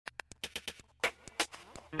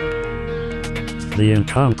The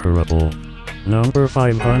Incomparable. Number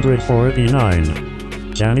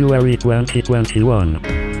 549. January 2021.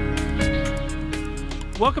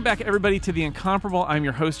 Welcome back, everybody, to The Incomparable. I'm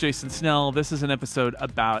your host, Jason Snell. This is an episode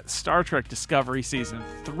about Star Trek Discovery Season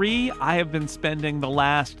 3. I have been spending the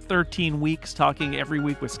last 13 weeks talking every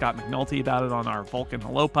week with Scott McNulty about it on our Vulcan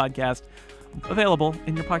Hello podcast. Available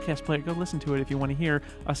in your podcast player. Go listen to it if you want to hear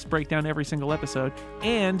us break down every single episode.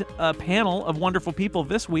 And a panel of wonderful people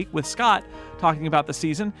this week with Scott talking about the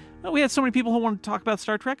season. We had so many people who wanted to talk about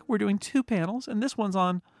Star Trek. We're doing two panels, and this one's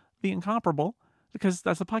on The Incomparable, because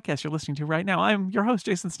that's the podcast you're listening to right now. I'm your host,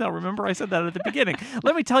 Jason Snell. Remember, I said that at the beginning.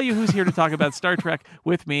 Let me tell you who's here to talk about Star Trek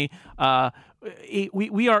with me.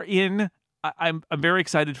 We are in, I'm very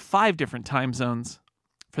excited, 5 different time zones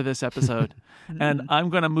for this episode. And I'm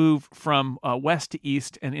going to move from west to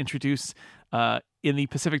east and introduce, in the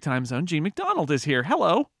Pacific time zone, Gene McDonald is here.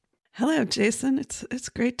 Hello. Hello, Jason. It's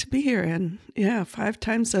great to be here. And yeah, 5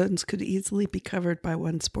 time zones could easily be covered by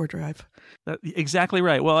one Spore Drive. Exactly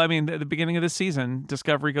right. Well, I mean, at the beginning of this season,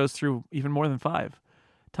 Discovery goes through even more than 5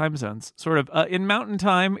 time zones. Sort of in Mountain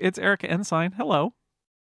Time, it's Erica Ensign. Hello.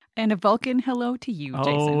 And a Vulcan hello to you,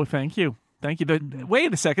 Jason. Oh, thank you. Thank you.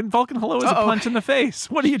 Wait a second. Vulcan hello is a punch in the face.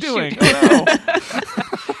 What are you doing? Oh, no.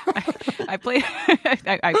 I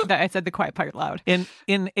said the quiet part loud. In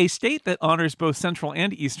a state that honors both Central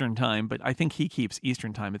and Eastern Time, but I think he keeps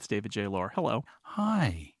Eastern Time, it's David J. Lohr. Hello.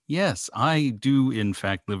 Hi. Yes, I do, in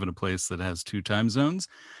fact, live in a place that has 2 time zones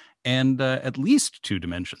and at least 2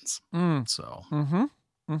 dimensions. So.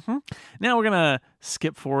 Now we're going to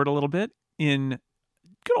skip forward a little bit in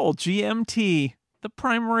good old GMT, the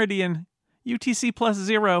Prime Meridian, UTC plus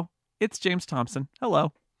 0. It's James Thompson.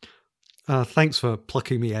 Hello. Thanks for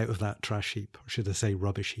plucking me out of that trash heap. Or should I say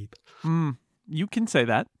rubbish heap? You can say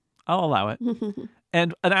that. I'll allow it.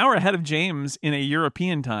 And an hour ahead of James in a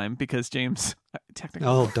European time, because James technically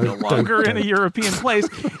no longer in a European place,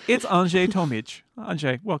 it's Andrzej Tomic.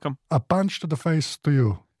 Andrzej, welcome. A punch to the face to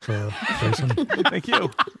you, Jason. Thank you.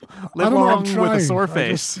 Live long with a sore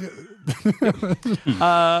face.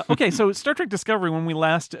 Okay, so Star Trek Discovery, when we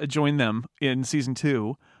last joined them in season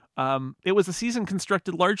 2, it was a season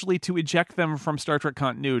constructed largely to eject them from Star Trek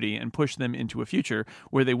continuity and push them into a future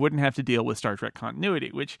where they wouldn't have to deal with Star Trek continuity,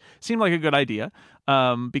 which seemed like a good idea,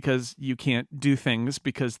 because you can't do things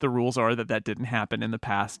because the rules are that didn't happen in the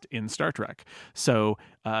past in Star Trek. So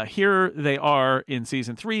here they are in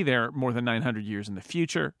season 3. They're more than 900 years in the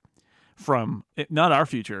future from, not our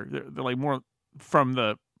future, they're like more from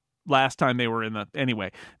the last time they were in the,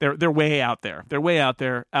 anyway, they're way out there. They're way out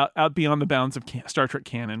there, out beyond the bounds of Star Trek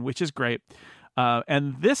canon, which is great.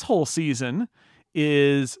 And this whole season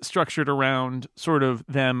is structured around sort of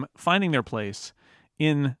them finding their place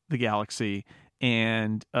in the galaxy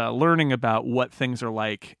and learning about what things are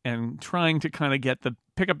like and trying to kind of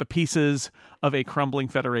pick up the pieces of a crumbling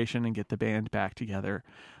Federation and get the band back together.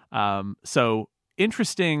 So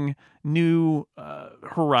interesting new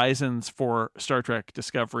horizons for Star Trek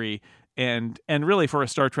Discovery, and really for a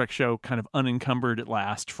Star Trek show kind of unencumbered at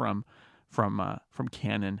last from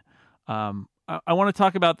canon. I want to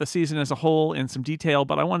talk about the season as a whole in some detail,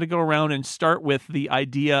 but I want to go around and start with the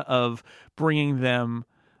idea of bringing them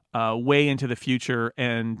way into the future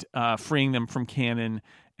and freeing them from canon,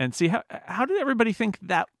 and see how did everybody think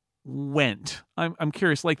that went. I'm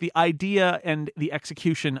curious, like the idea and the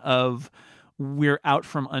execution of we're out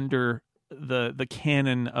from under the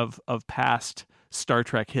canon of past Star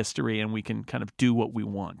Trek history and we can kind of do what we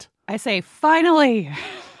want. I say, finally.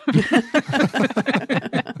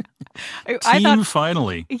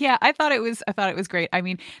 Finally. Yeah, I thought it was great. I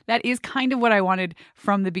mean, that is kind of what I wanted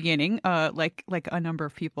from the beginning. Like a number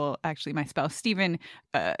of people, actually, my spouse Stephen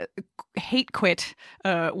hate quit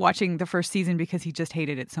watching the first season because he just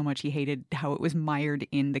hated it so much. He hated how it was mired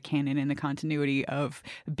in the canon and the continuity of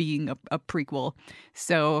being a prequel.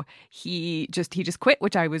 So he just quit,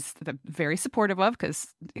 which I was very supportive of, because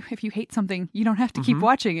if you hate something, you don't have to keep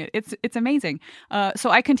watching it. It's amazing. So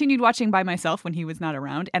I continued watching by myself when he was not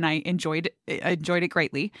around, and I enjoyed it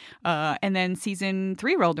greatly. And then season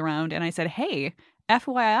 3 rolled around and I said, hey,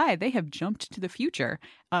 FYI, they have jumped to the future.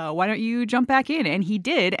 Why don't you jump back in? And he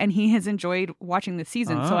did, and he has enjoyed watching the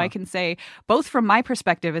season. So I can say, both from my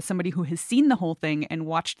perspective as somebody who has seen the whole thing and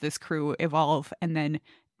watched this crew evolve and then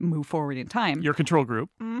move forward in time. Your control group.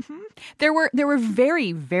 There were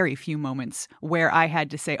very, very few moments where I had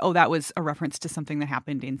to say, oh, that was a reference to something that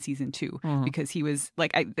happened in season 2, because he was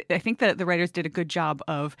like, I think that the writers did a good job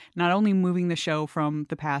of not only moving the show from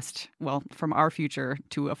the past, well, from our future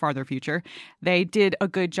to a farther future, they did a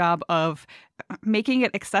good job of making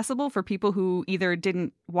it accessible for people who either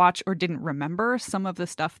didn't watch or didn't remember some of the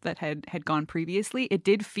stuff that had gone previously. It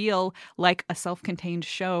did feel like a self-contained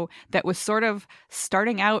show that was sort of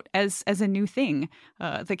starting out as a new thing.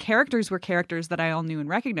 The characters were characters that I all knew and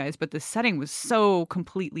recognized, but the setting was so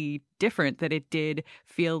completely different that it did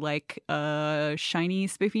feel like a shiny,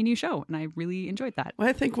 spiffy new show, and I really enjoyed that. Well,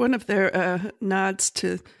 I think one of their nods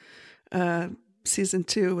to season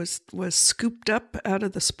 2 was scooped up out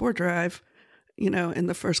of the Spore Drive, in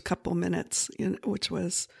the first couple minutes, which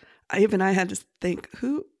was, I had to think,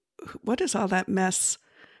 what is all that mess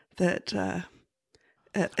that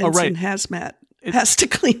Ensign Hazmat has to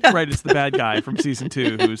clean up? Right, it's the bad guy from season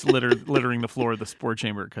 2 who's littering the floor of the spore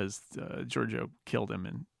chamber because Giorgio killed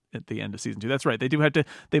him at the end of season 2. That's right.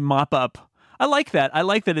 They mop up. I like that. I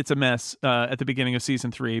like that it's a mess at the beginning of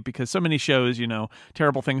season 3 because so many shows,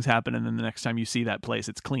 terrible things happen, and then the next time you see that place,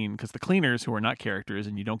 it's clean because the cleaners, who are not characters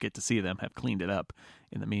and you don't get to see them, have cleaned it up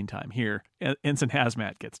in the meantime. Here, Ensign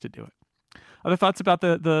Hazmat gets to do it. Other thoughts about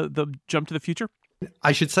the jump to the future?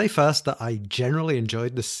 I should say first that I generally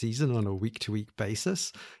enjoyed this season on a week-to-week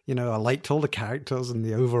basis. I liked all the characters and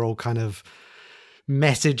the overall kind of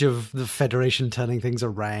message of the Federation turning things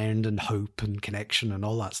around and hope and connection and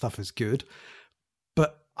all that stuff is good.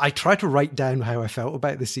 But I tried to write down how I felt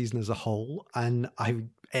about the season as a whole, and I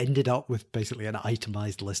ended up with basically an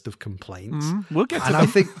itemized list of complaints. We'll get to and them.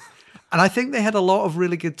 I think they had a lot of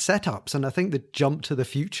really good setups, and I think the jump to the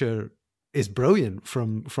future is brilliant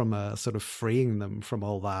from a sort of freeing them from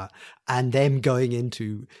all that and them going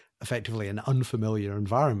into effectively an unfamiliar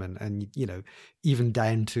environment, and even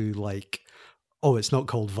down to like, oh, it's not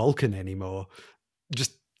called Vulcan anymore.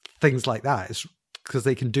 Just things like that. It's because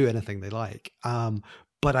they can do anything they like.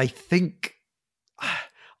 But I think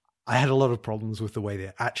I had a lot of problems with the way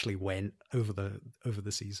they actually went over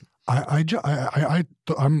the season.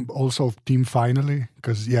 I'm also team finally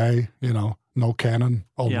because no canon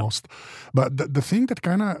almost. Yeah. But the thing that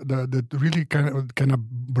that really kind of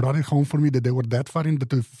brought it home for me that they were that far into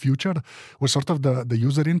the future was sort of the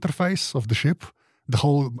user interface of the ship. The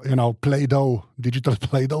whole, Play-Doh, digital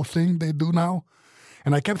Play-Doh thing they do now.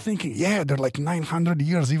 And I kept thinking, they're like 900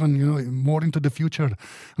 years, even, more into the future.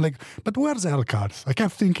 But where's Elcars? I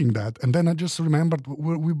kept thinking that. And then I just remembered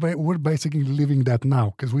we're basically living that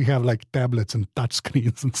now because we have like tablets and touch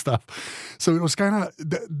screens and stuff. So it was kind of,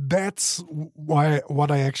 that's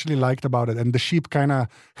what I actually liked about it. And the ship kind of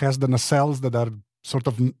has the nacelles that are sort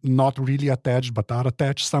of not really attached, but are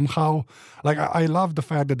attached somehow. Like, I love the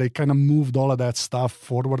fact that they kind of moved all of that stuff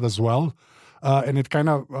forward as well. And it kind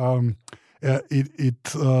of, it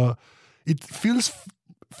feels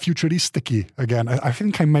futuristic-y again. I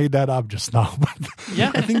think I made that up just now. But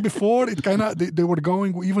yeah. I think before it kind of, they were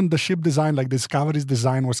going, even the ship design, like Discovery's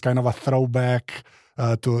design was kind of a throwback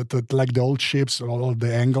to like the old ships, all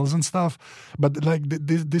the angles and stuff. But like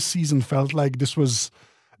this season felt like this was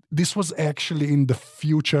actually in the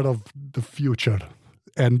future of the future,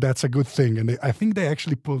 and that's a good thing. And I think they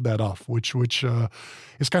actually pulled that off, which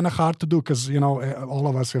is kind of hard to do because all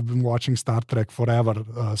of us have been watching Star Trek forever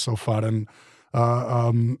so far, and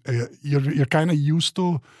you're kind of used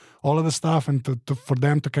to all of the stuff, and for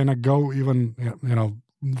them to kind of go even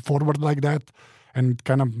forward like that, and it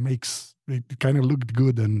kind of makes it kind of looked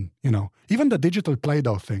good, and even the digital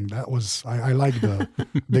Play-Doh thing, that was I like the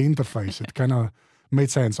interface. It kind of made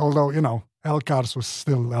sense, although, Elcars was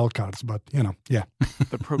still Elcars, but, yeah.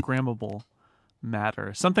 The programmable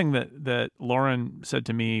matter. Something that Lauren said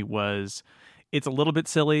to me was, it's a little bit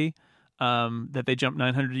silly that they jump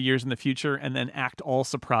 900 years in the future and then act all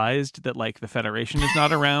surprised that, like, the Federation is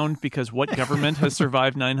not around because what government has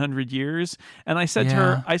survived 900 years? And I said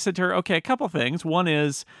to her, okay, a couple things. One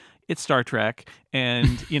is, it's Star Trek,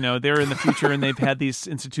 and they're in the future and they've had these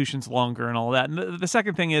institutions longer and all that. And the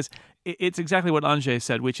second thing is, it's exactly what Anjay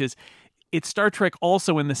said, which is, it's Star Trek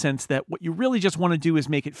also in the sense that what you really just want to do is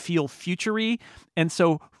make it feel future-y. And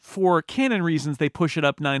so for canon reasons, they push it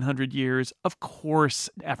up 900 years. Of course,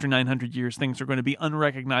 after 900 years, things are going to be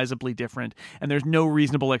unrecognizably different. And there's no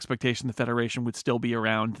reasonable expectation the Federation would still be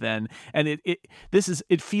around then. And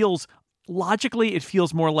it feels... Logically, it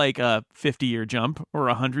feels more like a 50-year jump or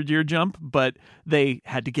a 100-year jump, but they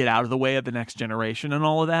had to get out of the way of the next generation and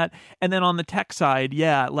all of that. And then on the tech side,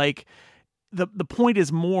 like the point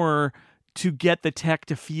is more to get the tech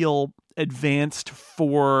to feel advanced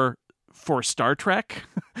for Star Trek,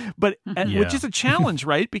 but which is a challenge,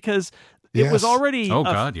 right? Because it was already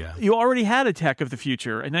you already had a tech of the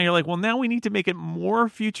future, and now you're like, well, now we need to make it more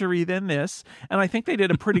future-y than this. And I think they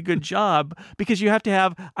did a pretty good job, because you have to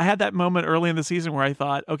have, I had that moment early in the season where I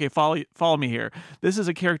thought, okay, follow me here. This is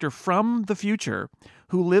a character from the future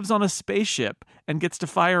who lives on a spaceship and gets to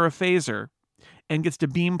fire a phaser and gets to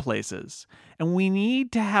beam places. And we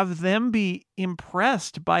need to have them be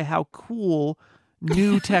impressed by how cool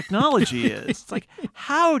new technology is. It's like,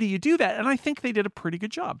 how do you do that? And I think they did a pretty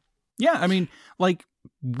good job. Yeah, I mean, like,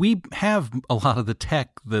 we have a lot of the tech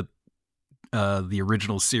that the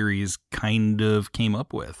original series kind of came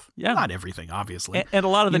up with. Yeah. Not everything, obviously. And a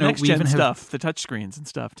lot of the next-gen stuff, the touchscreens and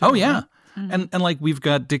stuff, too. Oh, yeah. Mm-hmm. And like, we've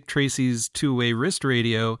got Dick Tracy's two-way wrist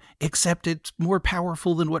radio, except it's more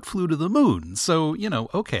powerful than what flew to the moon. So,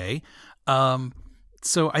 okay.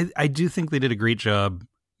 So I do think they did a great job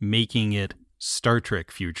making it Star Trek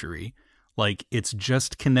future-y. Like, it's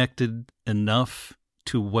just connected enough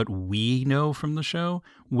to what we know from the show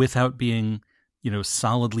without being,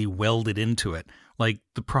 solidly welded into it. Like,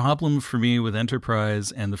 the problem for me with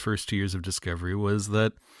Enterprise and the first 2 years of Discovery was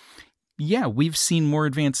that, yeah, we've seen more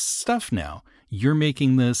advanced stuff now. You're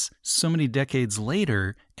making this so many decades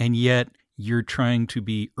later, and yet you're trying to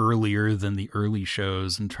be earlier than the early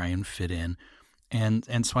shows and try and fit in.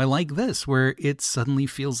 And so I like this, where it suddenly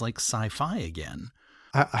feels like sci-fi again.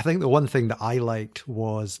 I think the one thing that I liked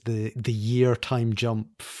was the year time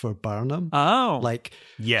jump for Burnham. Oh. Like,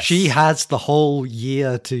 yes. She has the whole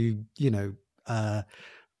year to,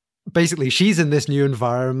 basically she's in this new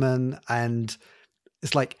environment, and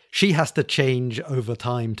it's like she has to change over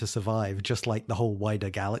time to survive, just like the whole wider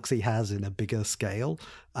galaxy has in a bigger scale.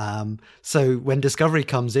 So when Discovery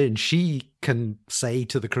comes in, she can say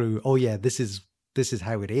to the crew, oh yeah, this is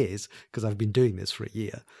how it is, because I've been doing this for a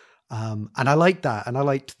year. And I liked that. And I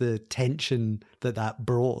liked the tension that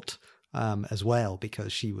brought as well,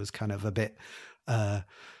 because she was kind of a bit,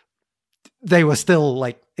 they were still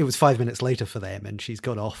like, it was 5 minutes later for them, and she's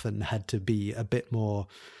got off and had to be a bit more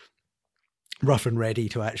rough and ready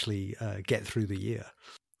to actually get through the year.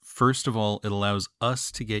 First of all, it allows us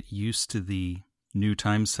to get used to the new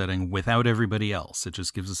time setting without everybody else. It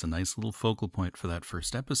just gives us a nice little focal point for that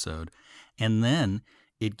first episode. And then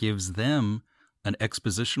it gives them an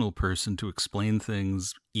expositional person to explain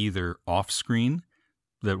things either off screen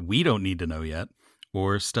that we don't need to know yet,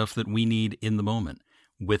 or stuff that we need in the moment,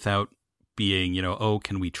 without being, oh,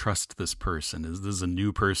 can we trust this person? Is this a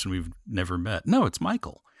new person we've never met? No, it's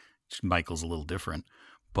Michael. Michael's a little different,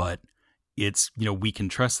 but it's, we can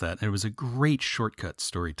trust that. And it was a great shortcut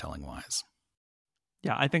storytelling wise.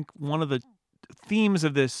 Yeah, I think one of the themes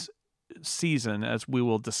of this season, as we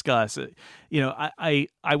will discuss, I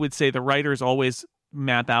would say the writers always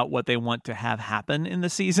map out what they want to have happen in the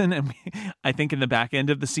season, and I think in the back end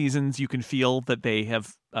of the seasons you can feel that they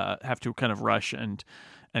have to kind of rush and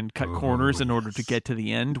cut corners in order to get to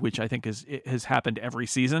the end, which I think has happened every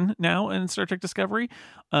season now in Star Trek Discovery,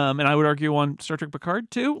 and I would argue on Star Trek Picard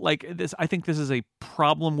too. Like this, I think this is a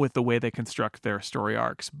problem with the way they construct their story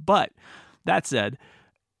arcs. But that said,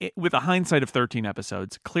 with a hindsight of 13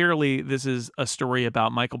 episodes, clearly this is a story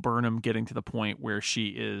about Michael Burnham getting to the point where she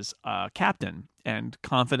is a captain and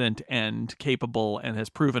confident and capable and has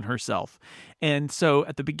proven herself. And so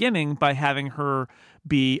at the beginning, by having her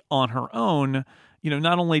be on her own,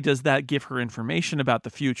 not only does that give her information about the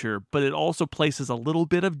future, but it also places a little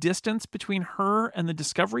bit of distance between her and the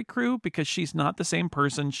Discovery crew, because she's not the same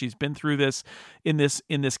person. She's been through this in this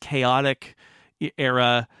chaotic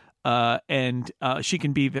era. And she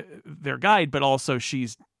can be their guide, but also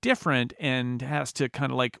she's different and has to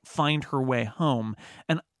kind of like find her way home.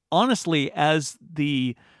 And honestly, as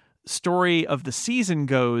the story of the season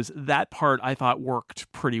goes, that part I thought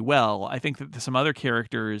worked pretty well. I think that some other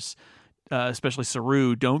characters, especially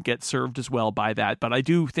Saru, don't get served as well by that. But I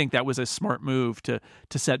do think that was a smart move to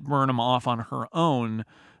set Burnham off on her own,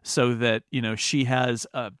 so that, she has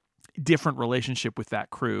a different relationship with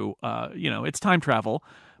that crew. It's time travel,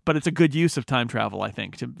 but it's a good use of time travel, I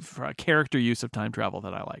think, for a character use of time travel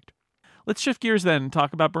that I liked. Let's shift gears then and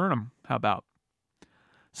talk about Burnham. How about?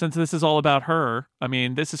 Since this is all about her, I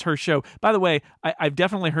mean, this is her show. By the way, I've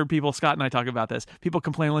definitely heard people, Scott and I talk about this, people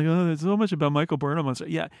complain like, oh, there's so much about Michael Burnham.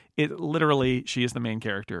 Yeah, she is the main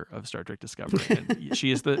character of Star Trek Discovery. And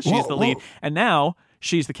she is the lead. And now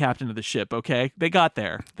she's the captain of the ship, okay? They got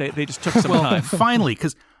there. They just took some time. Finally,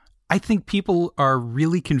 because I think people are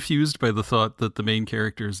really confused by the thought that the main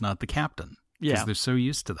character is not the captain. Yeah. Because they're so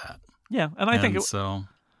used to that. Yeah, and I think so.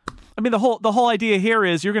 I mean, the whole idea here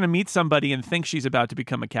is you're going to meet somebody and think she's about to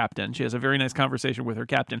become a captain. She has a very nice conversation with her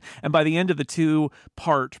captain. And by the end of the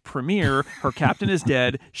 2-part premiere, her captain is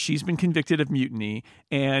dead. She's been convicted of mutiny.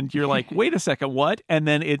 And you're like, wait a second, what? And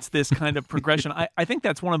then it's this kind of progression. I think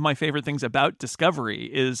that's one of my favorite things about Discovery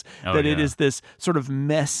is it is this sort of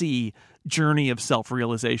messy journey of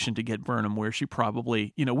self-realization to get Burnham, where she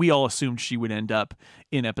probably, we all assumed she would end up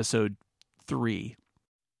in episode 3.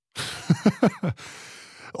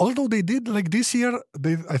 Although they did, like this year,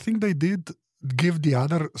 I think they did give the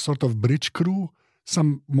other sort of bridge crew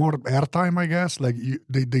some more airtime, I guess. Like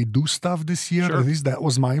they do stuff this year. Sure. At least that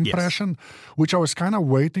was my impression, which I was kind of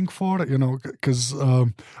waiting for, because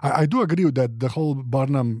I do agree with that the whole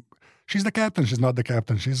Burnham. She's the captain. She's not the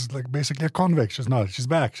captain. She's like basically a convict. She's not. She's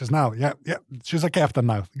back. She's now. Yeah. She's a captain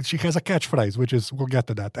now. She has a catchphrase, which is, we'll get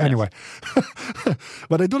to that. Anyway.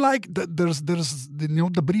 But I do like that there's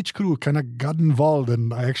the breach crew kind of got involved,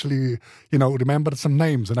 and I actually, remembered some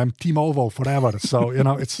names, and I'm Team Ovo forever. So,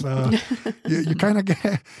 it's, you kind of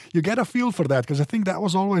get a feel for that, because I think that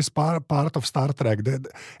was always part of Star Trek. That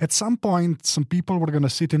at some point, some people were going to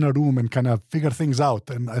sit in a room and kind of figure things out.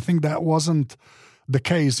 And I think that wasn't the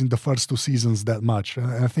case in the first two seasons that much.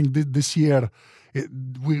 I think this year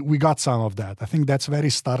we got some of that. I think that's very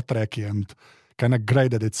Star Trek-y and kind of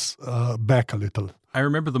great that it's back a little. I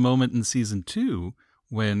remember the moment in season 2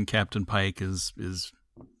 when Captain Pike is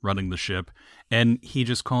running the ship and he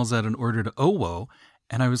just calls out an order to Owo,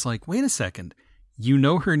 and I was like, wait a second, you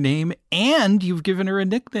know her name and you've given her a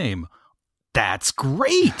nickname. That's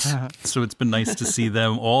great. So it's been nice to see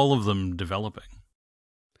all of them developing.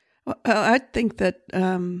 Well, I think that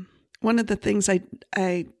one of the things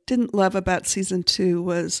I didn't love about season 2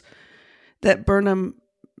 was that Burnham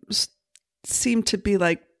seemed to be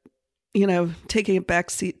like, taking a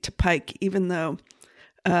backseat to Pike, even though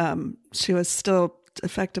she was still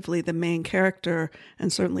effectively the main character,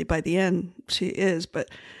 and certainly by the end she is. But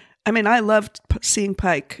I mean, I loved seeing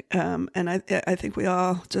Pike, and I think we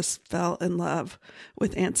all just fell in love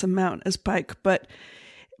with Anson Mount as Pike. But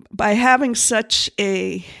by having such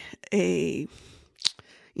a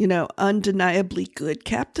undeniably good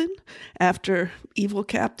captain after evil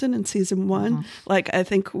captain in season 1, like I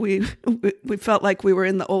think we felt like we were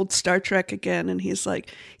in the old Star Trek again, and he's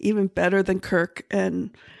like even better than Kirk,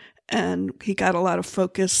 and he got a lot of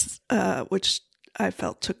focus, which I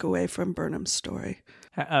felt took away from Burnham's story.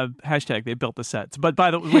 Hashtag they built the sets, but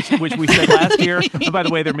by the which we said last year. But by the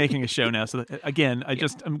way, they're making a show now. So again,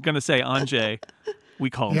 I'm going to say Anjay. We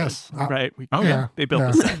called it, right? They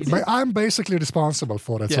built the sets. But I'm basically responsible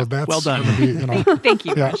for it, Yeah, so that's well done. Be, Thank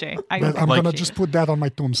you, Ajay. I'm going to just put that on my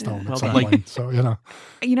tombstone at some point. So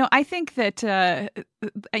I think that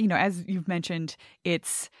as you've mentioned,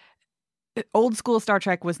 it's old school Star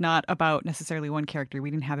Trek was not about necessarily one character. We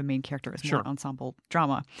didn't have a main character. It was more ensemble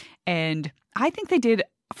drama, and I think they did,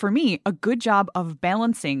 for me, a good job of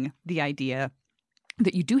balancing the idea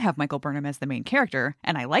that you do have Michael Burnham as the main character,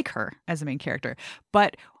 and I like her as the main character,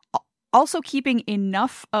 but also keeping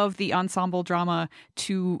enough of the ensemble drama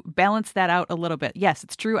to balance that out a little bit. Yes,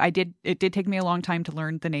 it's true. It did take me a long time to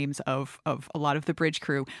learn the names of a lot of the bridge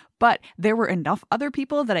crew, but there were enough other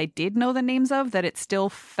people that I did know the names of that it still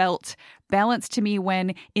felt balanced to me.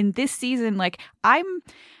 When in this season, like, I'm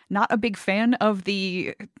not a big fan of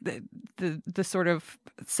the sort of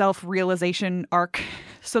self-realization arc.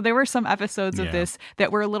 So there were some episodes of this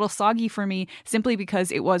that were a little soggy for me, simply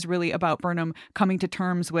because it was really about Burnham coming to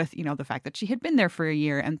terms with, the fact that she had been there for a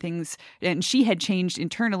year and she had changed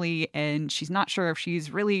internally, and she's not sure if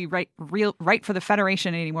she's really right for the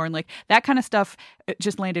Federation anymore. And like that kind of stuff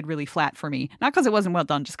just landed really flat for me. Not because it wasn't well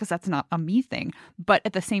done, just because that's not a me thing. But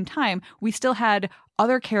at the same time, we still had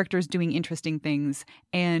other characters doing interesting things,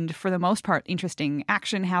 and for the most part, interesting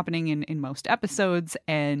action happening in most episodes.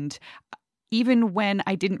 And even when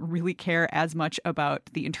I didn't really care as much about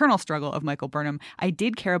the internal struggle of Michael Burnham, I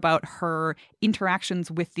did care about her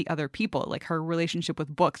interactions with the other people, like her relationship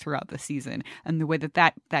with Book throughout the season and the way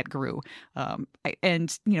that grew.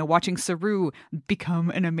 Watching Saru become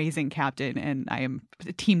an amazing captain, and I am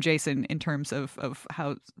Team Jason in terms of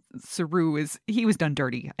how Saru he was done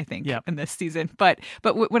dirty, I think, in this season. But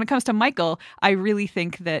when it comes to Michael, I really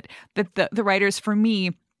think that the writers, for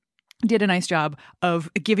me, did a nice job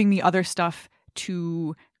of giving me other stuff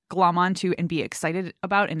to glom onto and be excited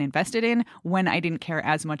about and invested in, when I didn't care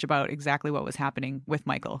as much about exactly what was happening with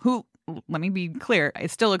Michael, who, let me be clear,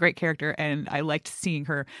 is still a great character, and I liked seeing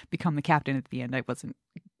her become the captain at the end. I wasn't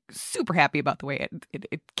super happy about the way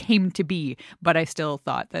it came to be, but I still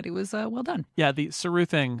thought that it was well done. Yeah, the Saru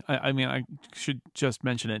thing, I mean, I should just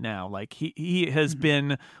mention it now. Like, he has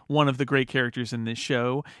been one of the great characters in this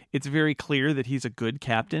show. It's very clear that he's a good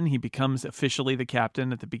captain. He becomes officially the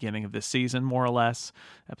captain at the beginning of this season, more or less.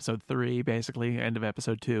 Episode 3, basically, end of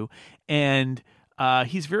episode 2. And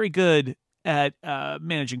he's very good at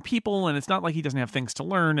managing people, and it's not like he doesn't have things to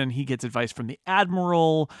learn, and he gets advice from the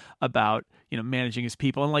Admiral about managing his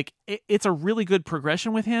people, and like it's a really good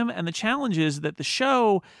progression with him. And the challenge is that the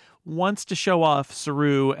show wants to show off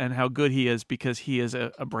Saru and how good he is because he is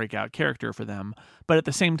a breakout character for them. But at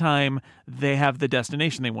the same time, they have the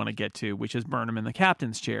destination they want to get to, which is Burnham in the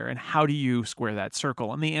captain's chair. And how do you square that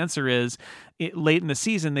circle? And the answer is, late in the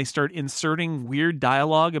season, they start inserting weird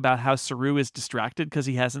dialogue about how Saru is distracted because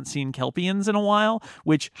he hasn't seen Kelpians in a while,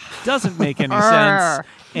 which doesn't make any sense.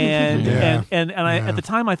 And at the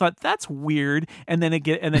time I thought that's weird. And then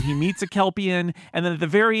he meets a Kelpian, and then at the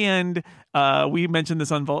very end, we mentioned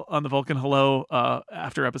this on the Vulcan Hello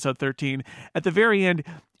after episode 13. At the very end,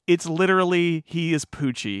 it's literally he is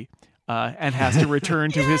Poochie and has to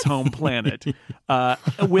return to his home planet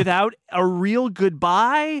without a real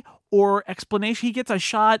goodbye or explanation. He gets a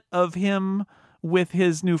shot of him with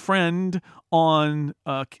his new friend on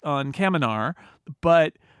Kaminar,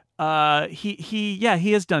 but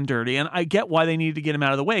he is done dirty, and I get why they needed to get him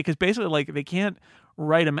out of the way, because basically, like, they can't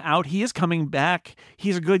write him out. He is coming back.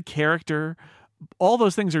 He's a good character. All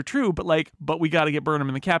those things are true, but we got to get Burnham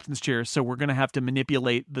in the captain's chair, so we're going to have to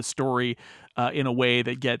manipulate the story in a way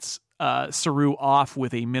that gets Saru off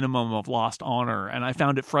with a minimum of lost honor. And I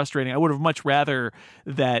found it frustrating. I would have much rather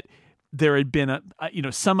that there had been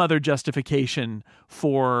some other justification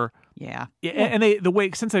for. Yeah. And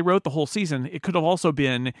since they wrote the whole season, it could have also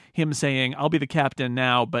been him saying, I'll be the captain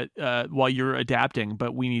now, but while you're adapting,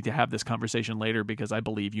 but we need to have this conversation later because I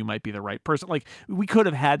believe you might be the right person. Like, we could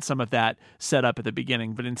have had some of that set up at the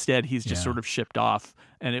beginning, but instead he's just sort of shipped off,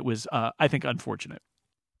 and it was, I think, unfortunate.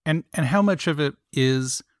 And how much of it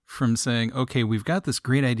is from saying, okay, we've got this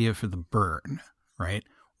great idea for the burn, right?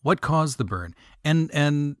 What caused the burn?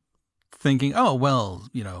 And thinking, oh, well,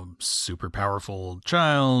 super powerful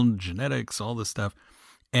child, genetics, all this stuff.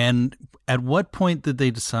 And at what point did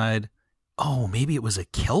they decide, oh, maybe it was a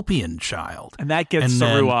Kelpian child? And that gets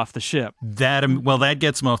Saru off the ship. That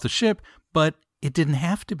gets him off the ship, but it didn't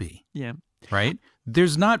have to be. Yeah. Right?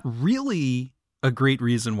 There's not really a great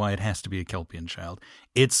reason why it has to be a Kelpian child.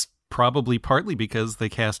 It's probably partly because they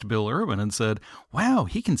cast Bill Irwin and said, wow,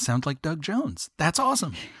 he can sound like Doug Jones. That's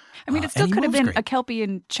awesome. I mean, it still could have been a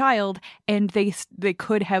Kelpian child, and they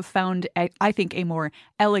could have found, I think, a more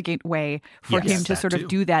elegant way for him to sort of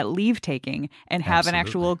do that leave-taking and have an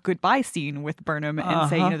actual goodbye scene with Burnham and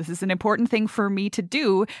say, this is an important thing for me to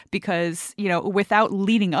do because, without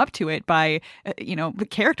leading up to it by, the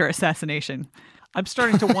character assassination. I'm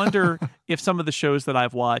starting to wonder if some of the shows that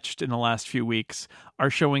I've watched in the last few weeks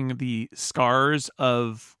are showing the scars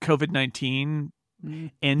of COVID-19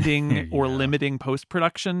 ending or limiting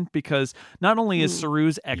post-production, because not only is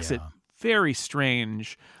Saru's exit very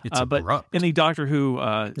strange, but in the Doctor Who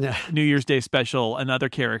New Year's Day special, another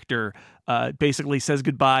character basically says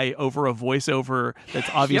goodbye over a voiceover that's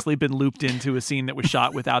obviously been looped into a scene that was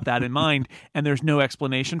shot without that in mind, and there's no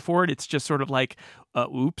explanation for it. It's just sort of like,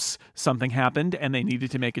 oops, something happened and they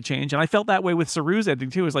needed to make a change. And I felt that way with Saru's ending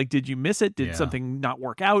too. It's like, did you miss it? Did something not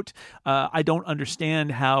work out? I don't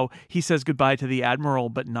understand how he says goodbye to the Admiral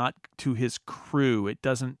but not to his crew. It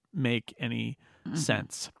doesn't make any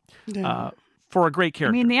sense. For a great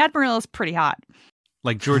character. I mean, the Admiral is pretty hot.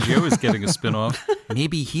 Like Giorgio is getting a spin-off.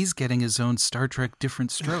 Maybe he's getting his own Star Trek Different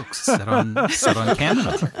Strokes set on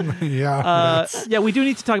Kaminar. We do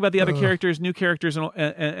need to talk about the other characters, new characters,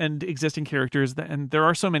 and existing characters. And there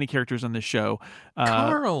are so many characters on this show.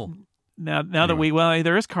 Carl. Now that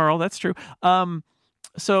there is Carl. That's true.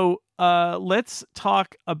 So let's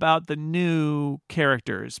talk about the new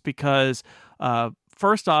characters, because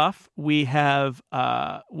first off, we have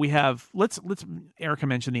let's Erica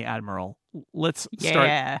mentioned the Admiral. Let's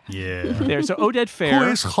start there. So Oded Fair,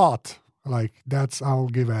 who is hot. Like, I'll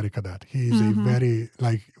give Erica that. He's a very,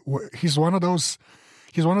 he's one of those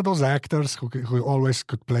actors who always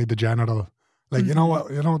could play the general. Like,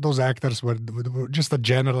 those actors where just a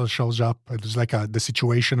general shows up. It's like the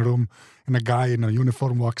Situation Room, and a guy in a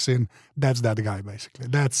uniform walks in. That's that guy, basically.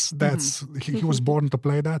 He was born to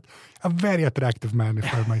play that. A very attractive man,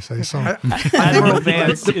 if I may say so. Admiral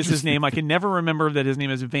Vance is his name. I can never remember that his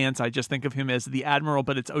name is Vance. I just think of him as the Admiral,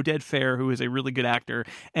 but it's Oded Fair, who is a really good actor.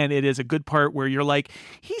 And it is a good part where you're like,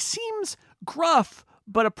 he seems gruff,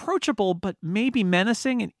 but approachable, but maybe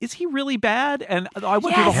menacing. And is he really bad? And I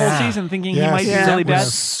went through the whole season thinking he might be really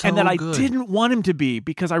bad, and that I didn't want him to be,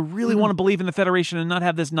 because I really want to believe in the Federation and not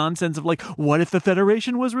have this nonsense of like, what if the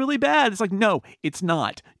Federation was really bad? It's like, no, it's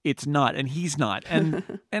not, and he's not, and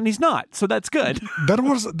he's not. So that's good. There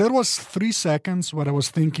was 3 seconds where I was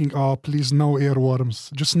thinking, oh, please, no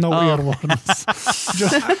earworms, just no earworms,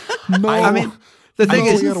 just no. I mean, the thing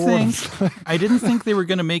is, I didn't think they were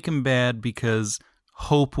going to make him bad because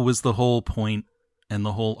Hope was the whole point and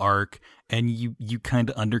the whole arc, and you kind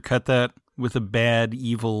of undercut that with a bad,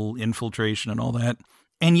 evil infiltration and all that.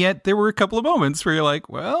 And yet there were a couple of moments where you're like,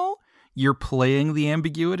 well, you're playing the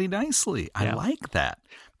ambiguity nicely. I like that.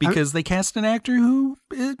 Because they cast an actor who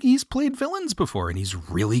he's played villains before and he's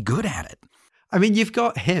really good at it. I mean, you've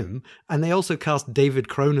got him, and they also cast David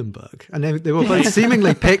Cronenberg, and they were both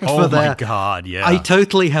seemingly picked for their, oh my God, yeah. I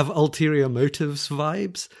totally have ulterior motives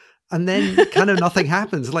vibes. And then kind of nothing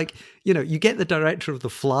happens. Like, you know, you get the director of The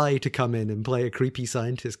Fly to come in and play a creepy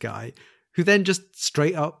scientist guy who then just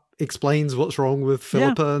straight up explains what's wrong with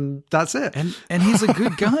Philippa, and that's it. And he's a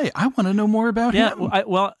good guy. I want to know more about him.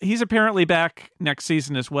 Well, he's apparently back next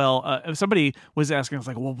season as well. Somebody was asking, I was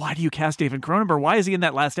like, well, why do you cast David Cronenberg? Why is he in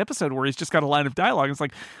that last episode where he's just got a line of dialogue? And it's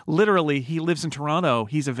like, literally, he lives in Toronto.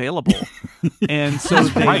 He's available. And so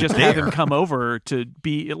they just had him come over to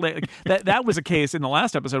be like, that was a case in the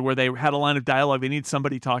last episode where they had a line of dialogue. They need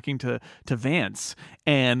somebody talking to Vance.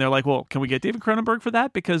 And they're like, well, can we get David Cronenberg for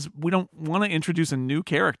that? Because we don't want to introduce a new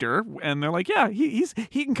character. And they're like, yeah, he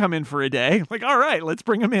can come in for a day. Like, all right, let's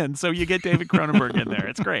bring him in. So you get David Cronenberg in there.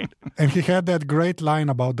 It's great. And he had that great line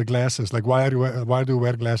about the glasses. Like, why do you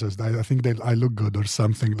wear glasses? I think I look good or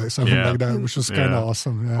something like that, which was kind of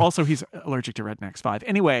awesome. Yeah. Also, he's allergic to Rednecks 5.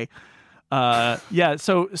 Anyway, so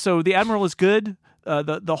the Admiral is good.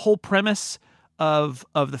 The whole premise of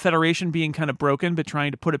the Federation being kind of broken, but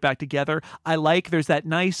trying to put it back together. I like there's that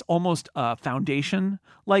nice, almost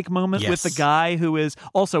Foundation-like moment with the guy who is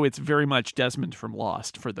also, it's very much Desmond from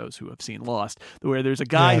Lost, for those who have seen Lost, where there's a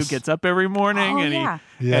guy who gets up every morning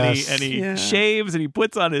he shaves and he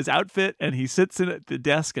puts on his outfit and he sits in at the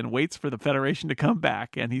desk and waits for the Federation to come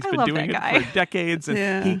back. And he's been doing it for decades.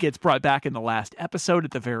 And he gets brought back in the last episode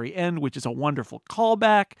at the very end, which is a wonderful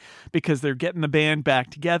callback because they're getting the band back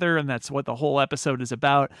together, and that's what the whole episode is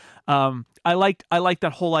about. I like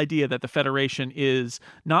that whole idea that the Federation is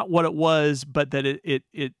not what it was, but that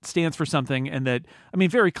it stands for something, and that, I mean,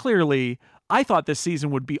 very clearly, I thought this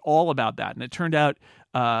season would be all about that, and it turned out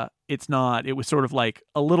it's not. It was sort of like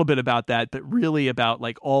a little bit about that, but really about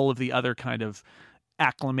like all of the other kind of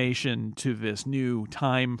acclimation to this new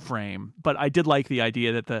time frame. But I did like the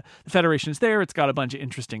idea that the Federation is there. It's got a bunch of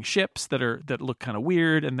interesting ships that look kind of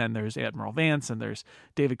weird, and then there's Admiral Vance, and there's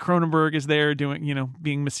David Cronenberg is there doing,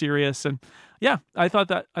 being mysterious, and yeah, I thought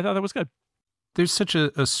that was good. There's such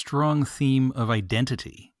a strong theme of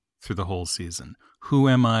identity through the whole season. Who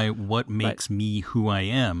am I? What makes me who I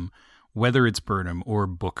am? Whether it's Burnham or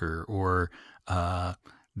Booker or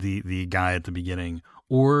the guy at the beginning,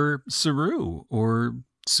 or Saru, or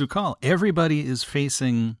Sukal. Everybody is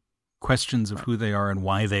facing questions of who they are and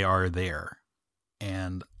why they are there.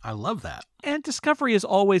 And I love that. And Discovery has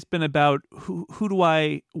always been about who do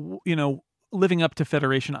I, living up to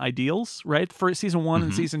Federation ideals, right? For season 1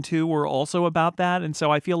 and season 2 were also about that. And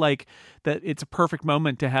so I feel like that it's a perfect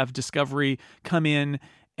moment to have Discovery come in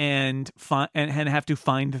and have to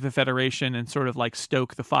find the Federation and sort of like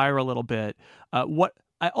stoke the fire a little bit.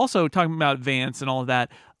 I also, talking about Vance and all of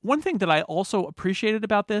that, one thing that I also appreciated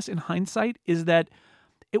about this in hindsight is that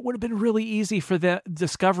it would have been really easy for the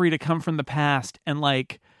Discovery to come from the past and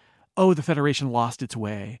like, oh, the Federation lost its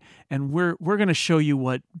way, and we're going to show you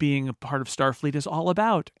what being a part of Starfleet is all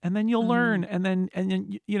about, and then you'll learn, and then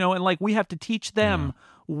and like we have to teach them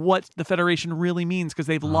what the Federation really means because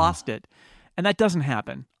they've lost it. And that doesn't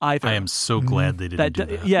happen either. I am so glad they didn't do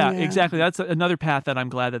that. Yeah, exactly. That's another path that I'm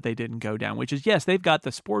glad that they didn't go down, which is, yes, they've got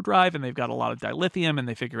the spore drive and they've got a lot of dilithium and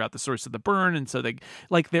they figure out the source of the burn. And so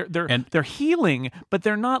they're healing, but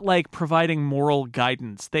they're not like providing moral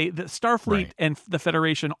guidance. The Starfleet and the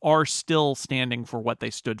Federation are still standing for what they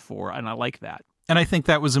stood for. And I like that. And I think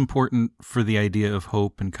that was important for the idea of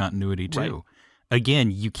hope and continuity too. Right.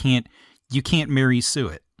 Again, you can't Mary Sue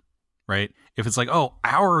it, right? If it's like, oh,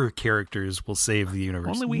 our characters will save the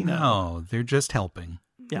universe. Only we know. No, they're just helping.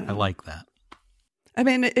 Yeah. I like that. I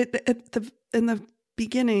mean, in the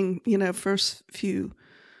beginning, first few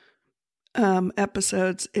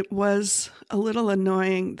episodes, it was a little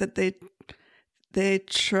annoying that they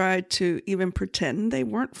tried to even pretend they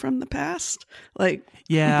weren't from the past. Like,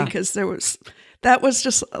 because that was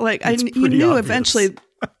just like, you knew obvious. Eventually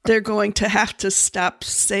they're going to have to stop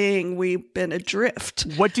saying we've been adrift.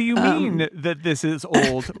 What do you mean that this is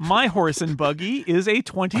old? My horse and buggy is a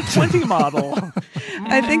 2020 model.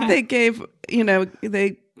 I think they gave,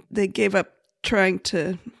 they gave up trying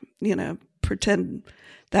to, pretend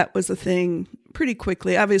that was a thing pretty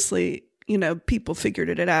quickly. Obviously, people figured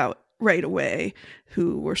it out right away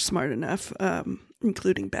who were smart enough,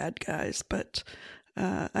 including bad guys. But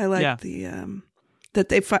I like that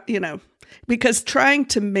they, because trying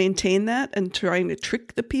to maintain that and trying to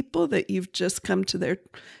trick the people that you've just come to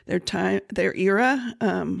their time, their era.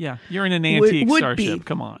 You're in an antique starship.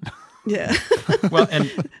 Come on. Yeah. Well,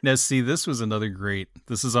 and now see, this was another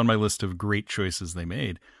this is on my list of great choices they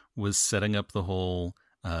made, was setting up the whole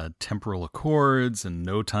temporal accords and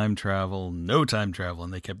no time travel.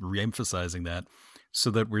 And they kept re-emphasizing that so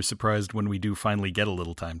that we're surprised when we do finally get a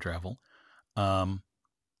little time travel.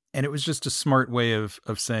 And it was just a smart way of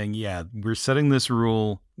saying, yeah, we're setting this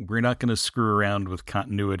rule. We're not going to screw around with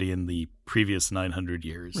continuity in the previous 900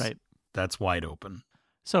 years. Right. That's wide open.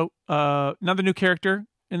 So another new character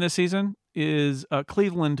in this season is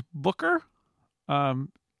Cleveland Booker,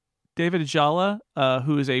 David Ajala,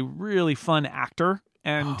 who is a really fun actor.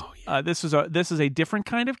 And this is a different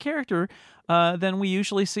kind of character than we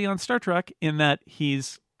usually see on Star Trek, in that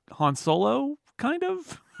he's Han Solo, kind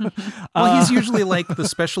of. Well, he's usually like the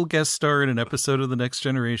special guest star in an episode of The Next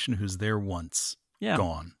Generation who's there once,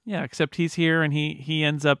 gone. Yeah, except he's here, and he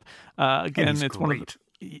ends up again. It's great.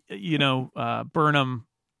 One of Burnham.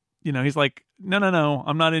 He's like, no,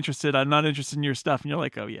 I'm not interested. I'm not interested in your stuff. And you're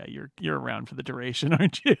like, oh yeah, you're around for the duration,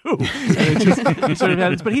 aren't you? And it sort of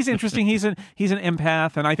happens. But he's interesting. He's an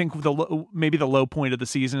empath, and I think maybe the low point of the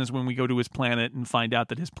season is when we go to his planet and find out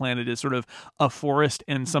that his planet is sort of a forest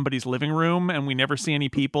and somebody's living room, and we never see any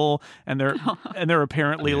people, and they're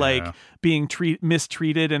apparently like being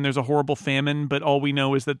mistreated, and there's a horrible famine, but all we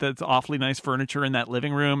know is that that's awfully nice furniture in that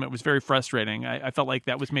living room. It was very frustrating. I felt like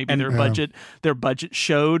that was maybe their budget. Their budget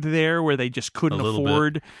showed there, where they just couldn't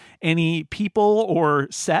afford any people or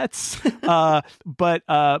sets.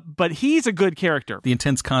 But he's a good character. The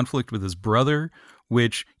intense conflict with his brother,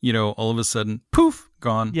 which, all of a sudden, poof,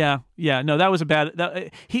 gone. Yeah. No, that was a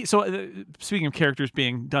bad. Speaking of characters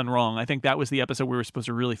being done wrong, I think that was the episode we were supposed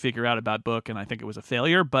to really figure out about Book, and I think it was a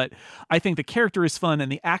failure. But I think the character is fun,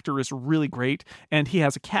 and the actor is really great, and he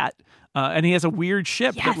has a cat. And he has a weird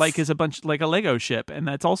ship that is a bunch like a Lego ship, and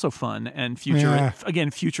that's also fun and future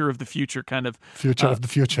of the future kind of of the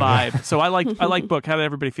future vibe. Yeah. So I like Book. How did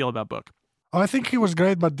everybody feel about Book? Oh, I think he was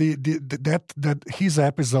great, but that his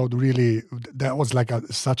episode really, that was like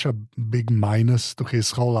such a big minus to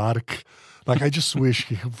his whole arc. Like, I just wish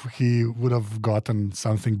he would have gotten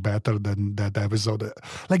something better than that episode.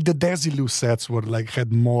 Like, the Desilu sets were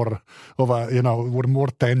had more of were more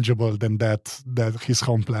tangible than that his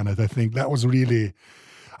home planet. I think that was really,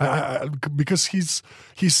 because he's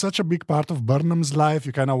such a big part of Burnham's life.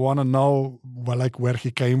 You kind of want to know where he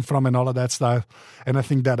came from and all of that stuff. And I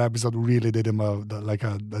think that episode really did him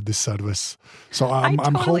a disservice. So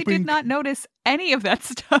I'm hoping. Did not notice any of that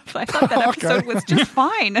stuff. I thought that episode was just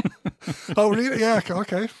fine. Oh, really? Yeah.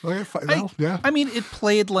 Okay. Well, yeah. I mean, it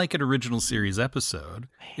played like an original series episode.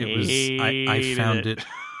 It was. I found it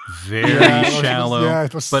very shallow.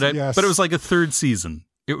 It was, but it was like a third season.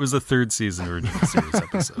 It was a third season original series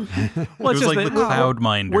episode. Well, it was like the Cloud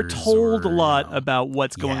Minders. We're told a lot about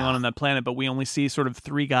what's going on that planet, but we only see sort of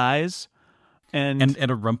three guys. And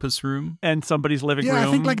a rumpus room. And somebody's living room. Yeah,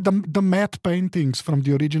 I think like the matte paintings from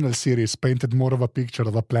the original series painted more of a picture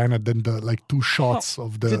of a planet than the two shots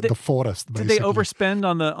of the forest, basically. Did they overspend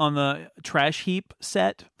on the trash heap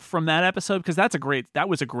set from that episode? Because that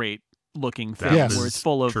was a great looking thing where it's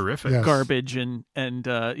full of garbage and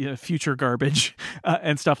future garbage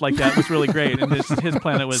and stuff like that. Was really great. And his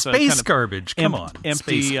planet was space garbage. Come on,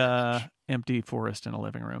 empty forest in a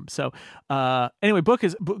living room. So anyway, Book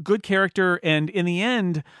is good character, and in the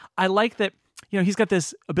end, I like that he's got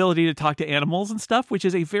this ability to talk to animals and stuff, which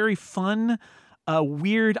is a very fun,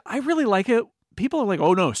 weird. I really like it. People are like,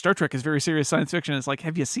 oh no, Star Trek is very serious science fiction. It's like,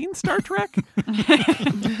 have you seen Star Trek?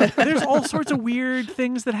 There's all sorts of weird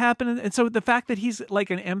things that happen. And so the fact that he's like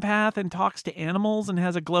an empath and talks to animals and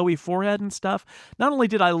has a glowy forehead and stuff, not only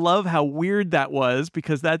did I love how weird that was,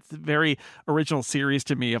 because that's a very original series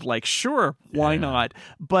to me of like, sure, why not?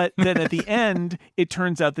 But then at the end, it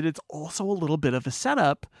turns out that it's also a little bit of a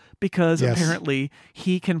setup, because apparently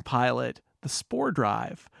he can pilot the spore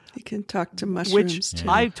drive. He can talk to mushrooms, which too.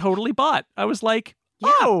 I totally bought. I was like,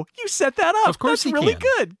 oh, you set that up. Of course, that's really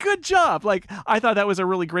good. Good job. Like, I thought that was a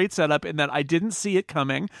really great setup in that I didn't see it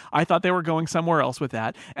coming. I thought they were going somewhere else with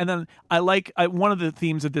that. And then one of the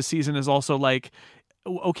themes of this season is also like,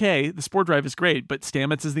 okay, the spore drive is great, but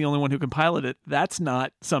Stamets is the only one who can pilot it. That's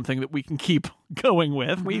not something that we can keep going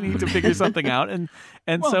with. We need to figure something out.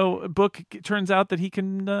 So Book turns out that he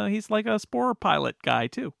can. He's like a spore pilot guy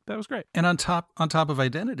too. That was great. And on top of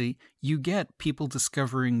identity, you get people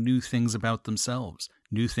discovering new things about themselves,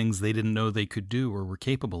 new things they didn't know they could do or were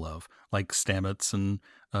capable of, like Stamets and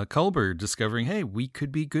Culber discovering, hey, we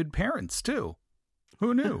could be good parents too.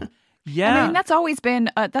 Who knew? Yeah, I mean, that's always been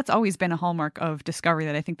a hallmark of Discovery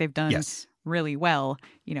that I think they've done really well.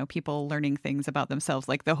 You know, people learning things about themselves,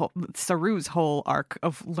 like the whole Saru's whole arc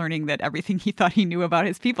of learning that everything he thought he knew about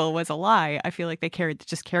his people was a lie. I feel like they carried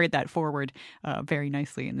that forward very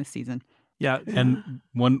nicely in this season. Yeah, and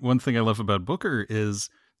one thing I love about Booker is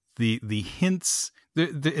the hints.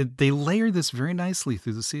 They layer this very nicely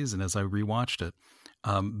through the season as I rewatched it.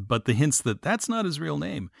 But the hints that's not his real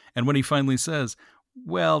name, and when he finally says,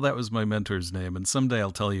 well, that was my mentor's name, and someday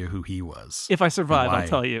I'll tell you who he was. If I survive, I'll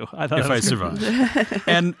tell you. If I survive.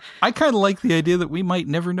 And I kind of like the idea that we might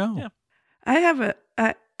never know. Yeah.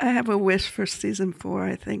 I have a wish for season 4.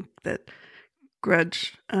 I think that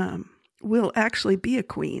Grudge will actually be a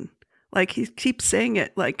queen. Like, he keeps saying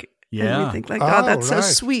it, like, and we think, like, oh, that's so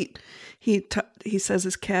sweet. He says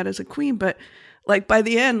his cat is a queen, but, like, by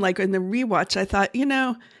the end, like, in the rewatch, I thought,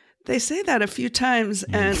 they say that a few times,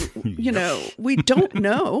 and, we don't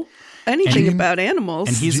know anything about animals.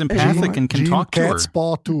 And he's empathic and can talk to her. Cat's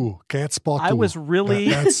paw too. I was really...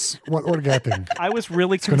 That's what we're getting. I was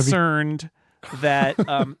really concerned that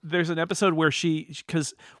there's an episode where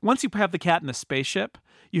because once you have the cat in the spaceship,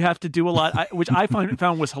 you have to do a lot, which I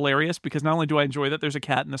found was hilarious, because not only do I enjoy that there's a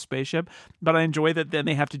cat in the spaceship, but I enjoy that then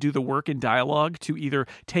they have to do the work in dialogue to either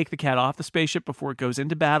take the cat off the spaceship before it goes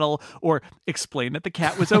into battle, or explain that the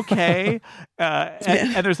cat was okay.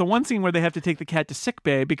 And there's the one scene where they have to take the cat to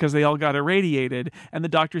sickbay because they all got irradiated, and the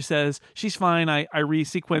doctor says, she's fine, I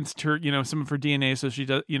resequenced her, some of her DNA, so she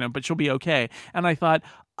does, but she'll be okay. And I thought,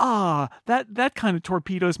 that kind of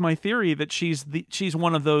torpedoes my theory that she's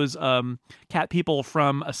one of those cat people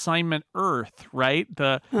from Assignment Earth, right?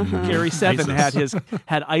 The Gary Seven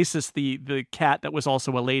had Isis, the cat that was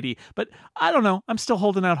also a lady. But I don't know. I'm still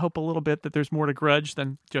holding out hope a little bit that there's more to Grudge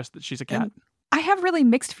than just that she's a cat. I have really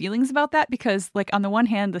mixed feelings about that, because, like, on the one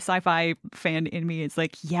hand, the sci-fi fan in me is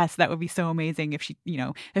like, yes, that would be so amazing if she,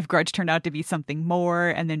 if Grudge turned out to be something more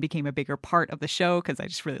and then became a bigger part of the show, because I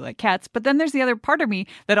just really like cats. But then there's the other part of me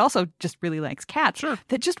that also just really likes cats,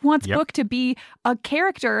 that just wants Book to be a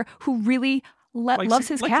character who really loves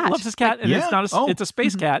his cat. Loves his cat, and it's not it's a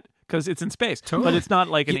space cat because it's in space, but it's not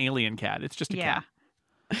like an alien cat. It's just a cat,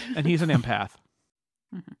 and he's an empath.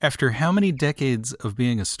 After how many decades of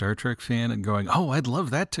being a Star Trek fan and going, oh, I'd love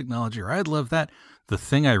that technology, or I'd love that, the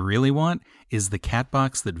thing I really want is the cat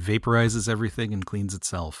box that vaporizes everything and cleans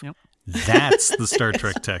itself. Yep. That's the Star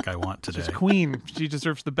Trek tech I want today. She's a queen. She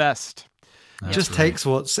deserves the best. That's just takes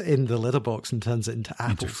what's in the litter box and turns it into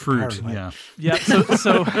apples. Into fruit, apparently. Yeah.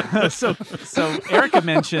 So Erica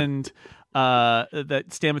mentioned that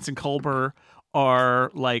Stamets and Culber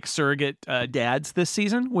are like surrogate dads this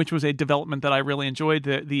season, which was a development that I really enjoyed.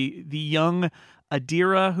 The young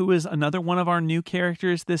Adira, who is another one of our new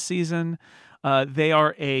characters this season, they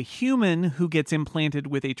are a human who gets implanted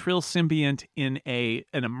with a Trill symbiont in an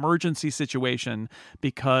emergency situation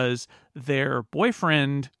because their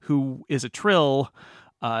boyfriend, who is a Trill,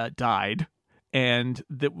 died. And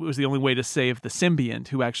that was the only way to save the symbiont,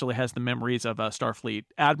 who actually has the memories of a Starfleet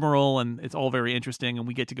admiral, and it's all very interesting. And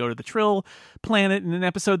we get to go to the Trill planet in an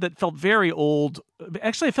episode that felt very old.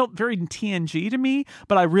 Actually, it felt very TNG to me,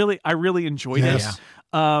 but I really enjoyed it.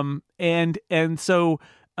 And so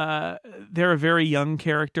they're a very young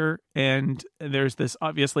character, and there's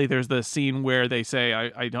the scene where they say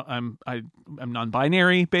I'm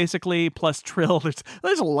non-binary, basically, plus Trill.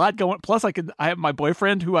 There's a lot going. Plus I have my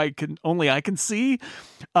boyfriend who I can see.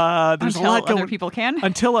 There's until a lot going, other people can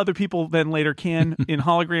until other people then later can in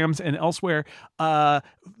holograms and elsewhere.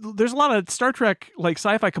 There's a lot of Star Trek like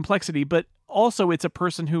sci-fi complexity, but also it's a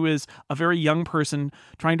person who is a very young person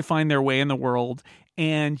trying to find their way in the world,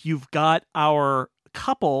 and you've got our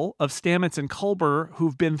couple of Stamets and Culber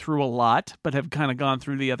who've been through a lot but have kind of gone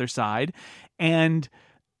through the other side, and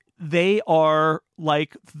they are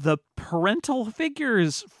like the parental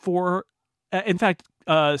figures for in fact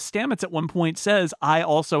Stamets at one point says, I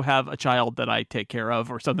also have a child that I take care of,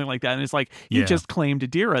 or something like that, and it's like he just claimed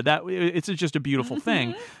Adira. That it's just a beautiful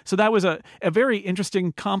thing. So that was a very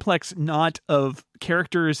interesting, complex knot of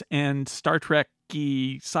characters and Star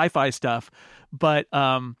Trek-y sci-fi stuff, but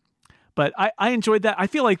I enjoyed that. I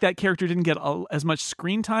feel like that character didn't get as much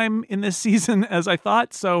screen time in this season as I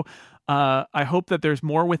thought. So I hope that there's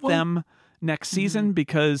more with them next season,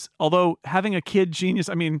 because although having a kid genius,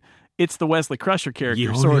 I mean, it's the Wesley Crusher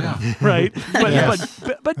character, sort of, right?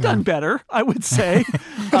 But done better, I would say.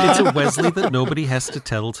 It's a Wesley that nobody has to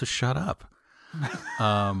tell to shut up.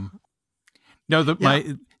 That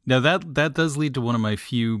does lead to one of my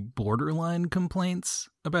few borderline complaints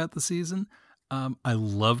about the season. I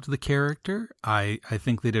loved the character. I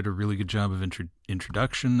think they did a really good job of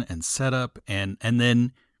introduction and setup, and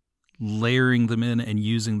then layering them in and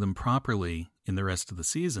using them properly in the rest of the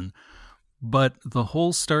season. But the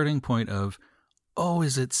whole starting point of, oh,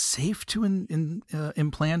 is it safe to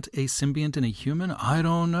implant a symbiont in a human? I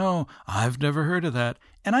don't know. I've never heard of that.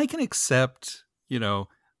 And I can accept,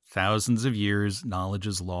 thousands of years, knowledge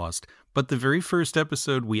is lost. But the very first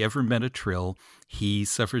episode we ever met a Trill, he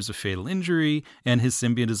suffers a fatal injury, and his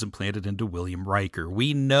symbiont is implanted into William Riker.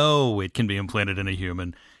 We know it can be implanted in a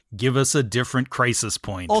human. Give us a different crisis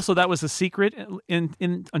point. Also, that was a secret in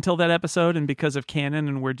until that episode, and because of canon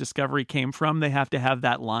and where Discovery came from, they have to have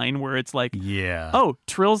that line where it's like, oh,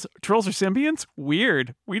 Trills are symbionts?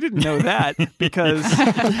 Weird. We didn't know that because,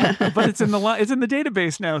 but it's in the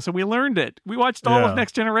database now, so we learned it. We watched all of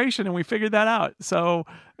Next Generation and we figured that out. So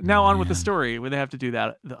now on with the story, where they have to do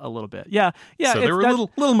that a little bit. Yeah. So there were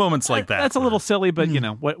little moments like that. That's a little silly, but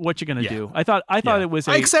what you're gonna do? I thought it was.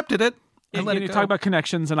 I accepted it. You talk about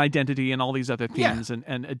connections and identity and all these other themes, and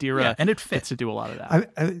Adira and it gets to do a lot of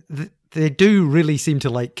that. They do really seem to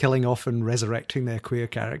like killing off and resurrecting their queer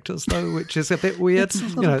characters, though, which is a bit weird. It's a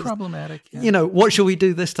little problematic. Yeah. What shall we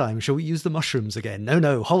do this time? Shall we use the mushrooms again?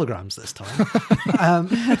 No, holograms this time.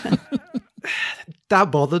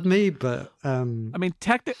 That bothered me, but I mean,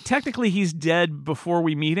 technically he's dead before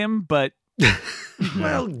we meet him, but.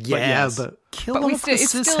 Well, but kill off the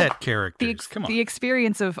cishet characters. Come on. The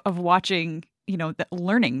experience of watching,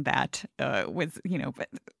 learning that was,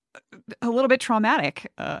 a little bit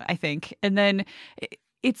traumatic, I think. And then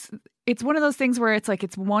it's one of those things where it's like,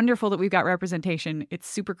 it's wonderful that we've got representation. It's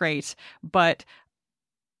super great, but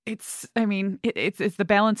it's the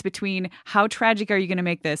balance between how tragic are you going to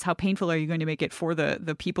make this? How painful are you going to make it for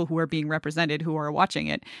the people who are being represented, who are watching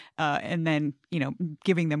it? And then,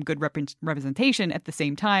 giving them good representation at the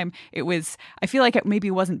same time. I feel like it maybe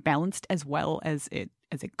wasn't balanced as well as it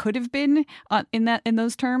could have been in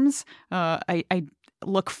those terms. I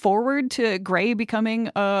look forward to Gray becoming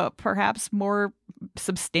perhaps more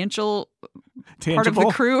substantial part of the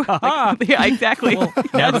crew. Yeah, exactly. Well,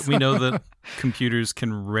 now that we know that computers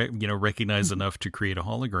can recognize enough to create a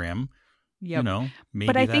hologram,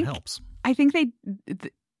 maybe that helps. I think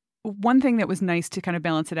one thing that was nice to kind of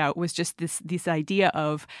balance it out was just this idea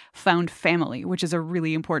of found family, which is a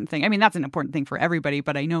really important thing. I mean, that's an important thing for everybody,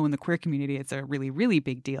 but I know in the queer community, it's a really, really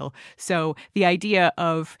big deal. So the idea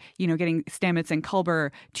of, getting Stamets and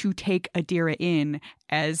Culber to take Adira in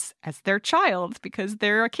as their child, because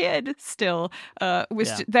they're a kid still, that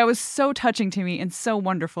was so touching to me and so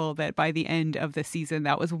wonderful that by the end of the season,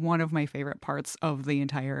 that was one of my favorite parts of the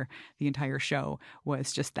entire show,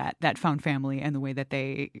 was just that found family and the way that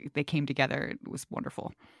they came together. It was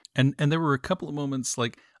wonderful. And there were a couple of moments,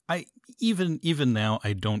 like, I even now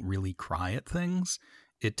I don't really cry at things.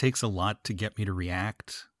 It takes a lot to get me to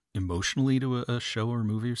react emotionally to a show or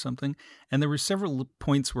movie or something. And there were several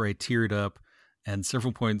points where I teared up, and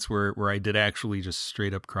several points where I did actually just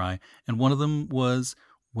straight up cry. And one of them was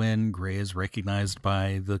when Gray is recognized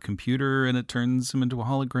by the computer and it turns him into a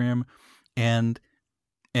hologram, and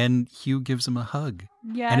Hugh gives him a hug.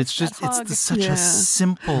 Yes, and it's just such a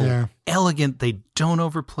simple, elegant. They don't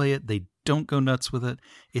overplay it. They don't go nuts with it.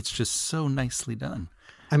 It's just so nicely done.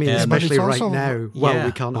 I mean, especially right now,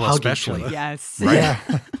 we can't hug each other. Yes. Right.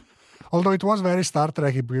 Yeah. Although it was very Star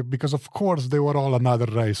Trek because, of course, they were all another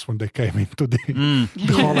race when they came into the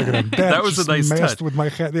hologram. That was a nice messed touch. with my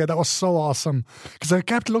head. Yeah, that was so awesome. Because I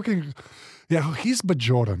kept looking. Yeah, he's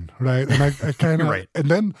Bajoran, right? And I kind of, right.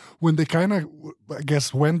 And then when they kind of, I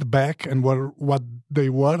guess, went back and were what they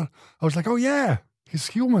were, I was like, oh yeah, he's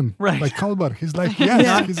human, right? Like Culber. He's like,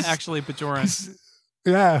 yes, he's actually Bajoran.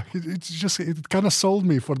 It kind of sold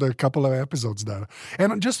me for the couple of episodes there.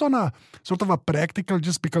 And just on a sort of a practical,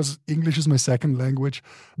 just because English is my second language,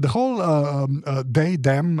 the whole they,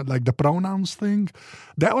 them, like the pronouns thing,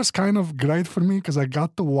 that was kind of great for me because I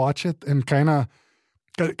got to watch it and kind of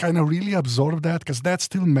really absorb that, because that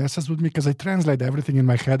still messes with me because I translate everything in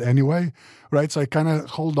my head anyway, right? So I kind of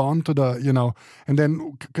hold on to the, and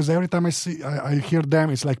then because every time I hear them,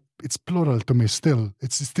 it's like, it's plural to me still.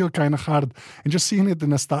 It's still kind of hard. And just seeing it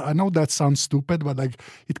in I know that sounds stupid, but like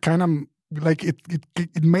it kind of, like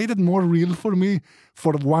it made it more real for me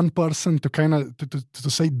for one person to kind of to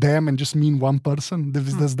say them and just mean one person.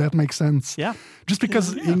 Does that make sense? Yeah. Just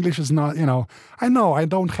because English is not, I know I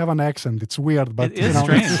don't have an accent. It's weird, but it is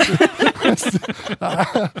strange.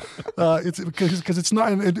 It's because it's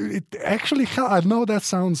not. It actually. I know that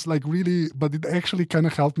sounds like really, but it actually kind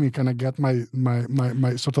of helped me kind of get my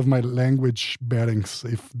sort of my language bearings.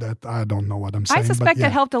 If that, I don't know what I'm saying. I suspect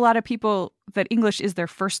it helped a lot of people that English is their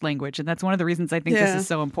first language, and that's one of the reasons I think this is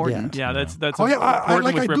so important. Yeah, that's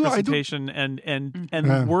important with representation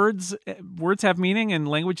and words have meaning, and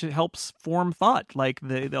language helps form thought. Like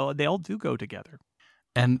they all do go together.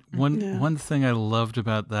 And Yeah. one thing I loved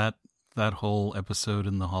about that whole episode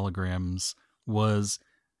in the holograms was,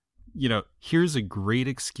 here's a great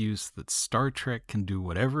excuse that Star Trek can do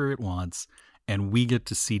whatever it wants, and we get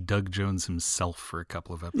to see Doug Jones himself for a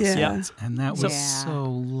couple of episodes. Yeah. And that was Yeah. so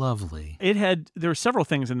lovely. There were several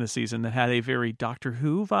things in this season that had a very Doctor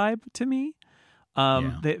Who vibe to me.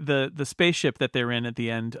 The spaceship that they're in at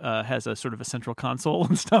the end has a sort of a central console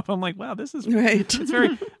and stuff. I'm like, wow, this is Right. It's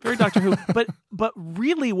very very Doctor Who. But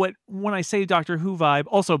really, when I say Doctor Who vibe,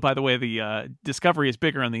 also by the way, the Discovery is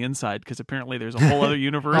bigger on the inside because apparently there's a whole other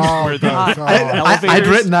universe where the elevators. I'd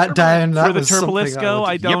written that down. That where the was something turbolifts I go. would-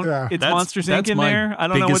 I don't. Yeah. It's That's- Monsters that's Inc. in my there. I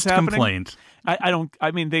don't know what's biggest happening. complaint. I don't.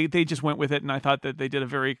 I mean, they just went with it, and I thought that they did a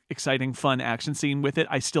very exciting, fun action scene with it.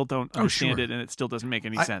 I still don't understand sure. it, and it still doesn't make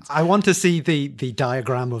any sense. I want to see the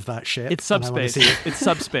diagram of that ship. It's and I want to subspace. see it. It's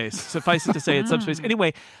subspace. Suffice it to say, it's subspace.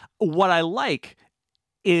 Anyway, what I like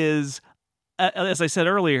is, as I said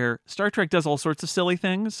earlier, Star Trek does all sorts of silly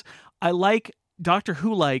things. I like Doctor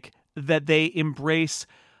Who, like that they embrace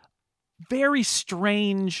very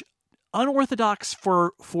strange, unorthodox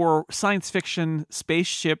for science fiction,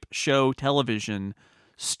 spaceship show television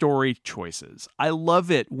story choices. I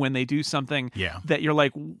love it when they do something that you're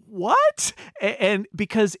like, what? And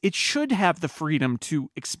because it should have the freedom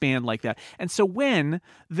to expand like that. And so when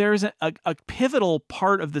there's a pivotal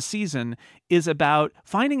part of the season is about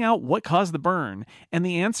finding out what caused the burn, and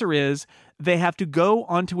the answer is they have to go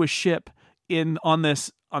onto a ship on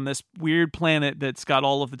this weird planet that's got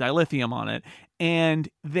all of the dilithium on it, and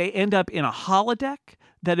they end up in a holodeck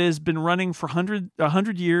that has been running for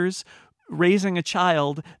 100 years, raising a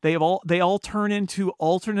child. They all turn into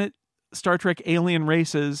alternate Star Trek alien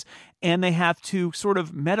races, and they have to sort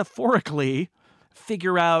of metaphorically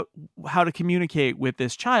figure out how to communicate with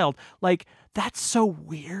this child. Like, that's so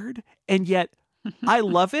weird, and yet I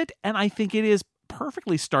love it, and I think it is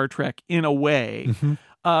perfectly Star Trek in a way. Mm-hmm.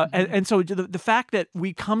 And so the fact that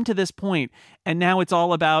we come to this point and now it's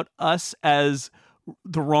all about us as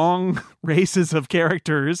the wrong races of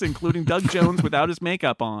characters, including Doug Jones without his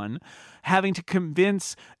makeup on, having to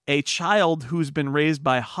convince a child who's been raised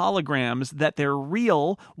by holograms that they're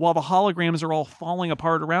real while the holograms are all falling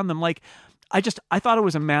apart around them. Like, I thought it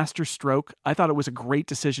was a master stroke. I thought it was a great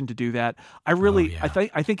decision to do that. I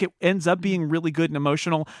think it ends up being really good and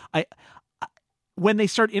emotional. When they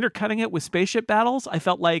start intercutting it with spaceship battles, I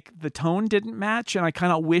felt like the tone didn't match, and I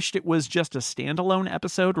kind of wished it was just a standalone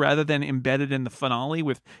episode rather than embedded in the finale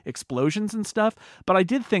with explosions and stuff. But I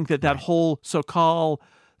did think that whole Sokal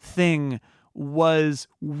thing was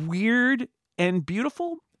weird and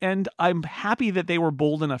beautiful, and I'm happy that they were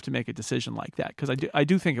bold enough to make a decision like that, because I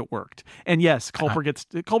do think it worked. And yes,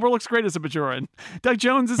 Culber looks great as a Bajoran. Doug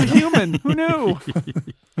Jones is a human. Who knew?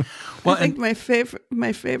 I think my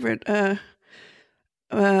favorite.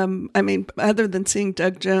 I mean, other than seeing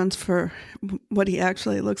Doug Jones for what he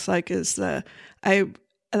actually looks like, is that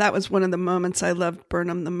was one of the moments I loved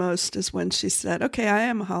Burnham the most, is when she said, "Okay, I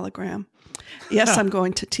am a hologram. Yes, I'm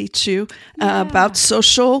going to teach you about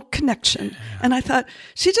social connection." And I thought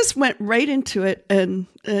she just went right into it, and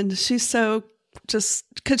she's so just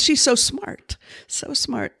because she's so smart,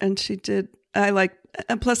 and she did.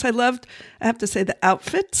 And plus I loved, I have to say, the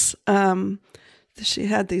outfits. She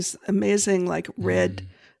had these amazing, like, red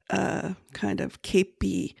kind of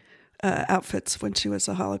capey outfits when she was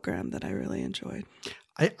a hologram that I really enjoyed.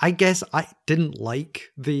 I guess I didn't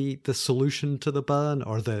like the solution to the burn,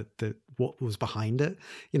 or the what was behind it.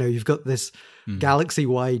 You've got this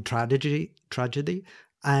galaxy-wide tragedy,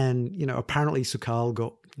 and apparently Sokal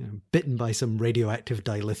got bitten by some radioactive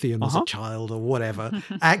dilithium as a child or whatever,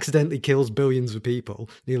 accidentally kills billions of people,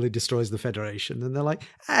 nearly destroys the Federation, and they're like,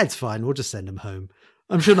 it's fine, we'll just send him home.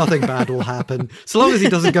 I'm sure nothing bad will happen, so long as he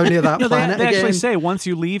doesn't go near that planet they again. actually say once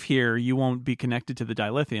you leave here, you won't be connected to the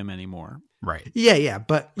dilithium anymore. Right. Yeah,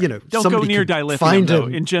 but don't go near dilithium, though.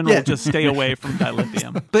 In general, just stay away from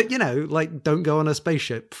dilithium. But don't go on a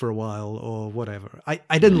spaceship for a while or whatever.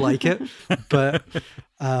 I didn't like it, but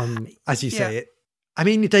as you say it, I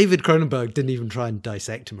mean, David Cronenberg didn't even try and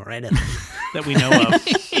dissect him or anything that we know of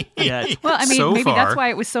yet. Well, I mean, So maybe far. that's why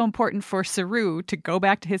it was so important for Saru to go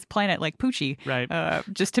back to his planet like Poochie, right?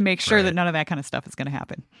 Just to make sure that none of that kind of stuff is going to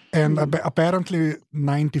happen. And apparently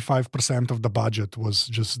 95% of the budget was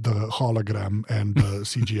just the hologram and the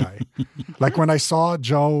CGI. Like when I saw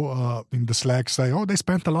Joe in the Slack say, they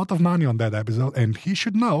spent a lot of money on that episode, and he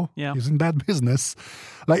should know. Yeah. He's in that business.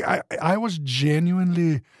 Like I was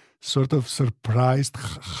genuinely sort of surprised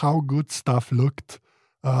how good stuff looked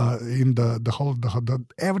in the whole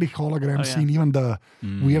every hologram scene, even the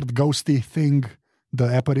weird ghosty thing the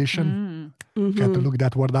apparition. Had to look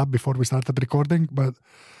that word up before we started recording, but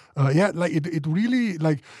like it really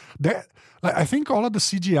like that. Like I think all of the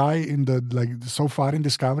CGI in the so far in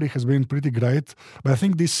Discovery has been pretty great, but I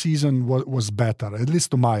think this season was better, at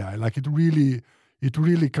least to my eye. Like it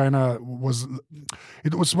really kind of was.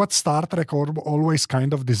 It was what Star Trek always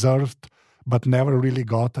kind of deserved, but never really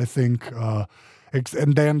got. I think.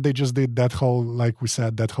 And then they just did that whole, like we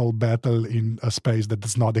said, that whole battle in a space that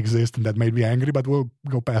does not exist, and that made me angry. But we'll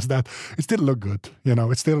go past that. It still looked good,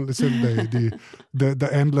 It's still the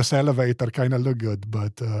endless elevator kind of looked good,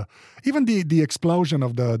 but even the explosion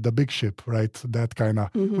of the big ship, right? That kind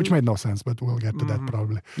of which made no sense, but we'll get to that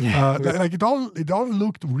probably. Yeah. Like it all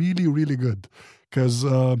looked really, really good because.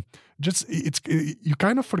 You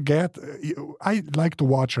kind of forget. I like to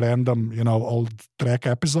watch random, old Trek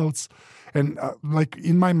episodes. And like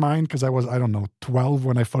in my mind, because I was, 12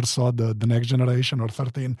 when I first saw the Next Generation or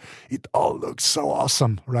 13, it all looks so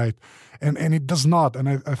awesome, right? And it does not. And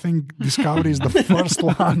I think Discovery is the first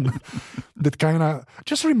one that kind of,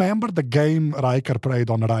 just remember the game Riker played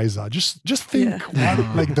on Ryza. Just think,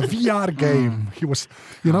 like the VR game. He was,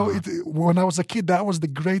 when I was a kid, that was the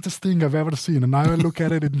greatest thing I've ever seen. And now I look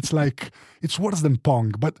at it and it's like, it's worse than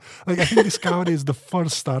Pong. But like I think Discovery is the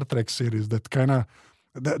first Star Trek series that kind of,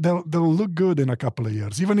 they'll look good in a couple of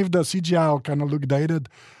years. Even if the CGI will kind of look dated,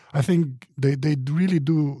 I think they really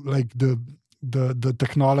do like the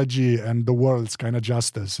technology and the world's kind of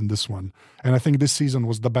justice in this one. And I think this season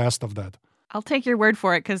was the best of that. I'll take your word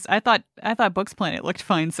for it because I thought Book's Planet looked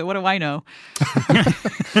fine. So what do I know?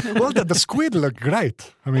 Well, the squid looked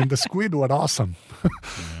great. I mean, the squid were awesome,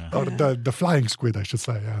 or the flying squid, I should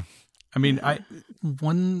say. Yeah. I mean,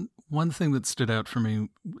 one thing that stood out for me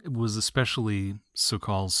was especially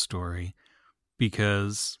Sokal's story,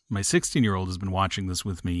 because my 16-year-old has been watching this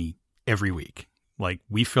with me every week. Like,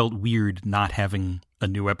 we felt weird not having a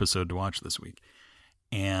new episode to watch this week.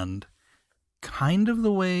 And kind of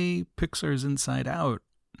the way Pixar's Inside Out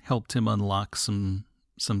helped him unlock some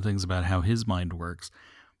things about how his mind works.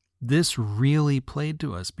 This really played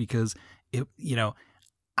to us because,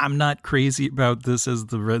 I'm not crazy about this as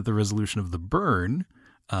the resolution of the burn.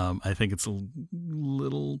 I think it's a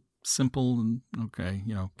little simple and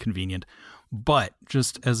convenient, but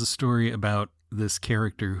just as a story about this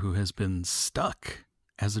character who has been stuck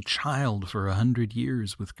as a child for 100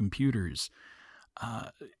 years with computers,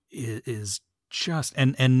 is just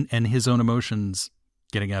and his own emotions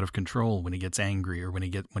getting out of control when he gets angry or when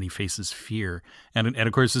he faces fear, and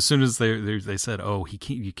of course as soon as they said, oh,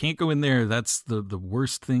 you can't go in there, that's the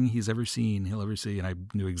worst thing he'll ever see, and I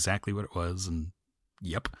knew exactly what it was, and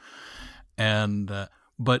yep. And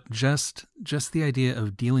but just the idea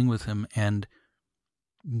of dealing with him and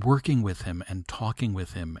working with him and talking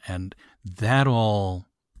with him, and that all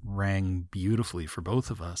rang beautifully for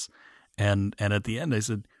both of us. And at the end I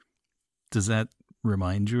said, does that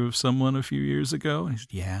remind you of someone a few years ago? And he said,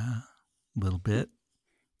 yeah, a little bit.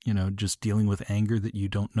 Just dealing with anger that you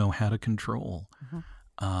don't know how to control.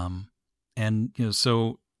 And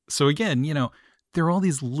so again, there are all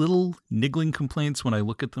these little niggling complaints when I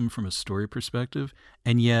look at them from a story perspective,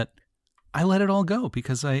 and yet I let it all go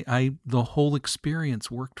because the whole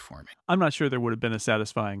experience worked for me. I'm not sure there would have been a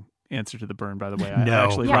satisfying answer to the burn, by the way. No. I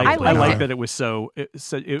actually I like that it was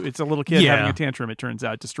it's a little kid having a tantrum, it turns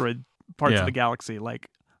out, destroyed parts of the galaxy. Like,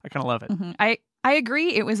 I kind of love it. I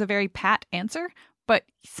agree it was a very pat answer, but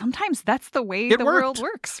sometimes that's the way the world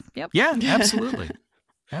works. Yep. Yeah, absolutely.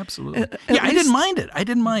 Absolutely. I didn't mind it.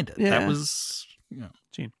 Yeah. That was...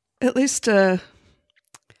 Gene. At least,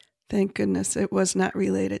 thank goodness it was not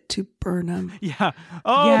related to Burnham. Yeah.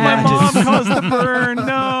 Oh, my mom caused the burn.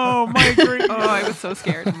 No, my great. Oh, I was so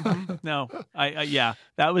scared. No,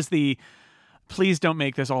 that was the. Please don't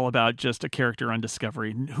make this all about just a character on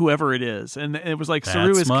Discovery, whoever it is. And it was like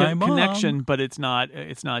Saru's connection, but it's not.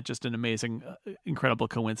 It's not just an amazing, incredible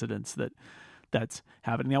coincidence that's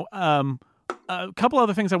happening. Now, a couple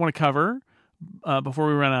other things I want to cover. Before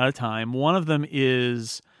we run out of time. One of them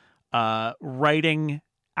is writing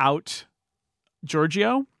out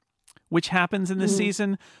Giorgio, which happens in this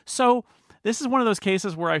season. So this is one of those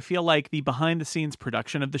cases where I feel like the behind-the-scenes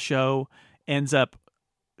production of the show ends up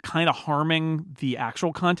kind of harming the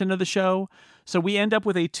actual content of the show. So we end up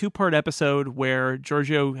with a 2-part episode where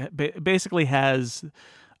Giorgio basically has...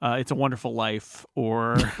 It's a Wonderful Life,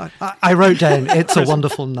 or... I wrote down, It's a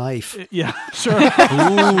Wonderful Knife. Yeah, sure.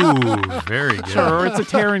 Ooh, very good. Sure, or it's a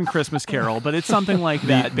Terran Christmas Carol, but it's something like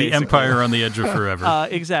that, The Empire on the Edge of Forever.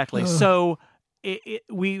 Exactly. So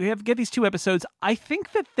we get these 2 episodes. I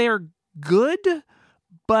think that they're good,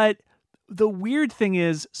 but the weird thing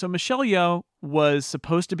is, so Michelle Yeoh was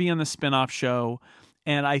supposed to be on the spinoff show.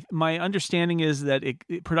 And my understanding is that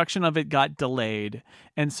production of it got delayed,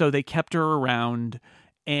 and so they kept her around.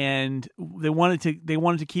 And they wanted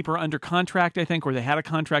to keep her under contract, I think, or they had a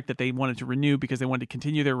contract that they wanted to renew because they wanted to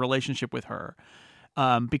continue their relationship with her,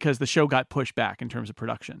 because the show got pushed back in terms of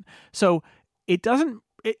production. So I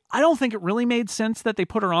don't think it really made sense that they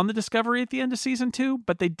put her on the Discovery at the end of season 2,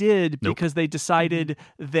 but they did because they decided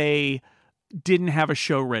they didn't have a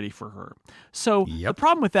show ready for her. So the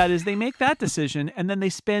problem with that is they make that decision and then they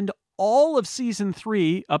spend all of season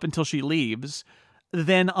 3 up until she leaves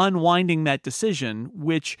then unwinding that decision,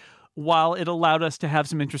 which, while it allowed us to have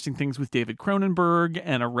some interesting things with David Cronenberg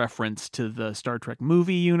and a reference to the Star Trek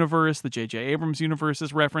movie universe, the J.J. Abrams universe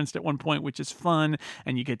is referenced at one point, which is fun,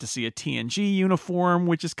 and you get to see a TNG uniform,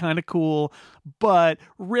 which is kind of cool. But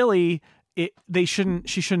really, she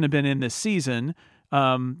shouldn't have been in this season.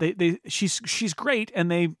 She's great, and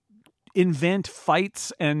they invent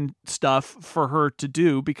fights and stuff for her to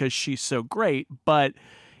do because she's so great. But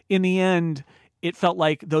in the end, it felt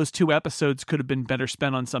like those 2 episodes could have been better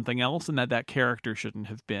spent on something else, and that character shouldn't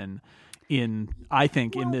have been in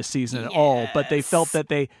this season at all. But they felt that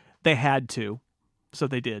they had to, so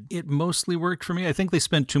they did. It mostly worked for me. I think they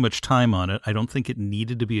spent too much time on it. I don't think it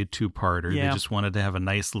needed to be a 2-parter. Yeah. They just wanted to have a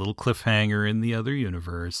nice little cliffhanger in the other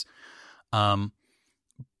universe.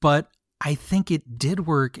 But I think it did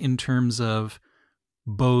work in terms of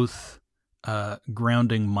both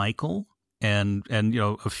grounding Michael and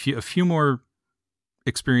a few more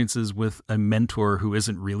experiences with a mentor who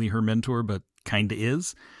isn't really her mentor but kind of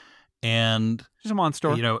is, and she's a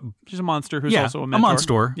monster. She's a monster who's also a mentor. A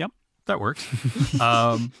monster. Yep, that works.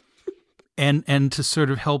 And to sort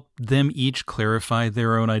of help them each clarify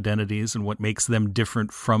their own identities and what makes them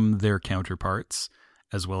different from their counterparts,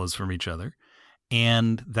 as well as from each other.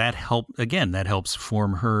 And that helps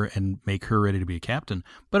form her and make her ready to be a captain.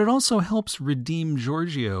 But it also helps redeem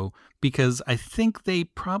Giorgio, because I think they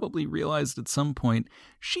probably realized at some point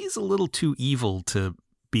she's a little too evil to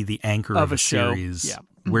be the anchor of a series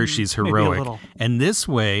where she's heroic. And this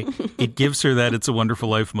way, it gives her that It's a Wonderful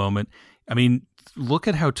Life moment. I mean, look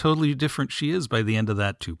at how totally different she is by the end of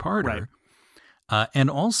that 2-parter. Right. And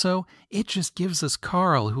also, it just gives us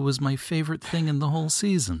Carl, who was my favorite thing in the whole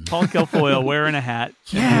season. Paul Guilfoyle wearing a hat.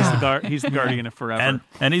 Yeah. He's the guardian of forever.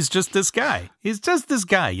 And he's just this guy. He's just this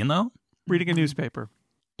guy, reading a newspaper.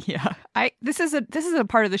 Yeah. This is a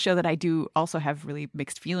part of the show that I do also have really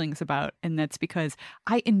mixed feelings about, and that's because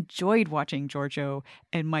I enjoyed watching Giorgio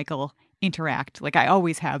and Michael interact like I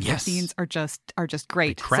always have. Yes. The scenes are just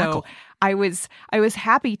great. They crackle. So I was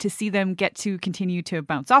happy to see them get to continue to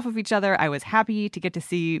bounce off of each other. I was happy to get to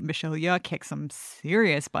see Michelle Yeoh kick some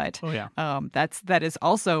serious butt. Oh yeah. That is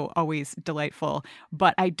also always delightful.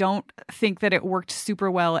 But I don't think that it worked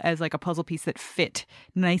super well as like a puzzle piece that fit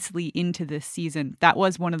nicely into this season. That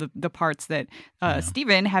was one of the parts that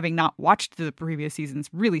Steven, having not watched the previous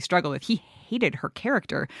seasons, really struggled with. He hated her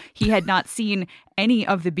character. He had not seen any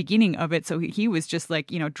of the beginning of it, so he was just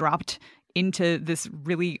like, dropped into this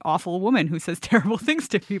really awful woman who says terrible things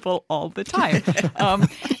to people all the time.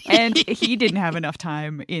 And he didn't have enough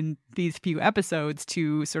time in these few episodes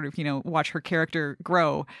to sort of, watch her character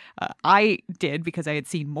grow. I did, because I had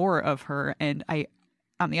seen more of her. And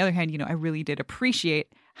on the other hand, I really did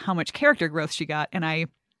appreciate how much character growth she got. And I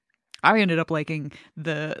ended up liking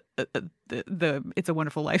the It's a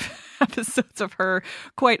Wonderful Life episodes of her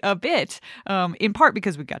quite a bit, in part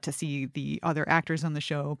because we got to see the other actors on the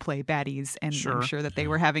show play baddies, and I'm sure that they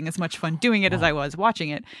were having as much fun doing it as I was watching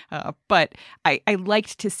it. But I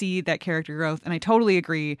liked to see that character growth, and I totally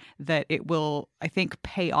agree that it will, I think,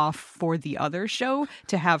 pay off for the other show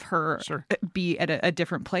to have her be at a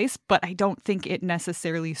different place, but I don't think it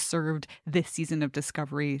necessarily served this season of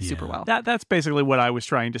Discovery super well. That's basically what I was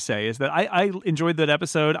trying to say, is that I enjoyed that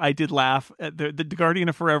episode. I did laugh. The Guardian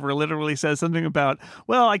of Forever literally says something about,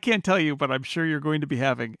 well, I can't tell you, but I'm sure you're going to be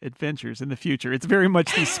having adventures in the future. It's very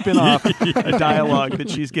much the spin-off dialogue that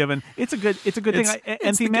she's given. It's a good thing.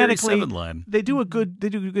 And thematically, they do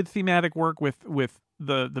good thematic work with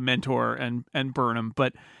the mentor and Burnham.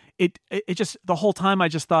 But it just, the whole time I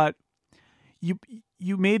just thought,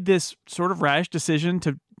 you made this sort of rash decision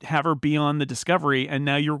to have her be on the Discovery, and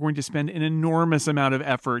now you're going to spend an enormous amount of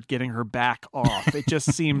effort getting her back off. It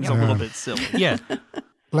just seems a little bit silly. Yeah.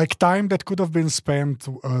 Like time that could have been spent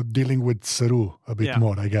dealing with Saru a bit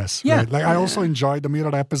more, I guess. Yeah. Right? Like I also enjoyed the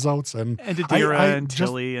mirror episodes and Adira and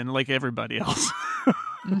Tilly and like everybody else.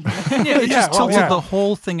 It just tilted the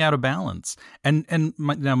whole thing out of balance. And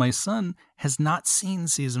now my son has not seen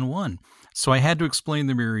season 1. So I had to explain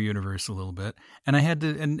the mirror universe a little bit. And I had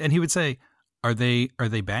to, and he would say, Are they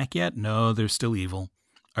back yet? No, they're still evil.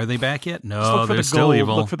 Are they back yet? Just No, look for they're the still gold.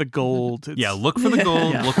 evil. Look for the gold. Yeah, look for the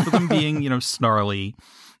gold. Yeah. Look for them being, snarly.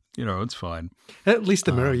 It's fine. At least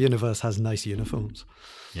the Mirror Universe has nice uniforms.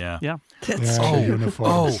 Yeah. Yeah. That's Yeah, true. the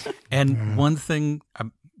uniforms. And one thing,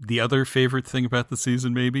 the other favorite thing about the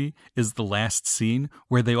season maybe is the last scene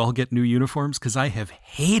where they all get new uniforms, because I have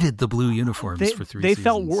hated the blue uniforms for 3 They seasons.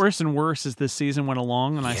 felt worse and worse as this season went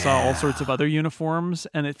along, and I saw all sorts of other uniforms,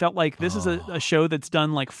 and it felt like this is a show that's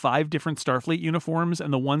done like 5 different Starfleet uniforms,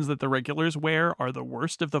 and the ones that the regulars wear are the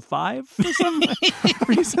worst of the 5 for some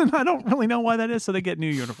reason. I don't really know why that is, so they get new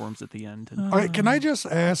uniforms at the end. And, All right, can I just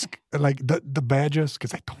ask, like the badges?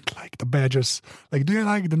 Because I don't like the badges. Like, do you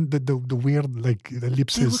like the weird like They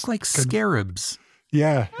ellipses? look like scarabs.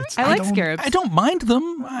 Yeah, I like don't- scarabs. I don't mind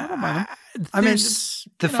them. I mean,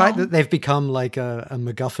 the fact that they've become like a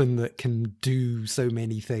MacGuffin that can do so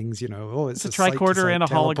many things, it's it's a tricorder and a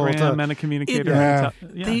hologram and a communicator. Yeah.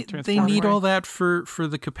 They transporter. need all that for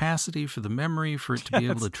the capacity, for the memory, for it to be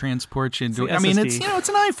able to transport you into. It's the I mean, it's SSD. it's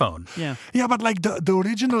an iPhone. Yeah. Yeah, but like the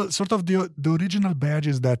original sort of the original badge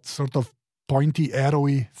is that sort of pointy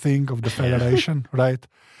arrowy thing of the Federation, right?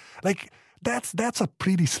 Like that's a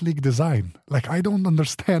pretty sleek design. Like I don't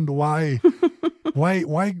understand why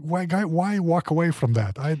walk away from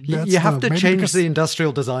that. You have to maybe change because- the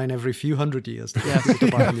industrial design every few hundred years to get people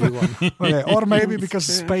to buy a new one. Yeah, or maybe because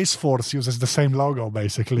Space Force uses the same logo.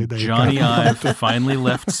 Basically, they Johnny Ive finally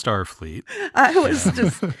left Starfleet.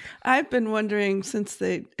 I've been wondering since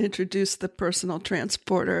they introduced the personal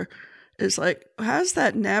transporter, is like, how's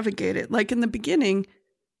that navigated? Like in the beginning,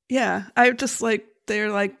 I just like,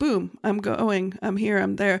 they're like, boom, I'm going, I'm here,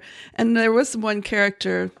 I'm there. And there was one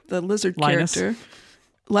character, the lizard Linus. character,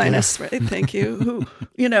 Linus, right? Thank you. Who,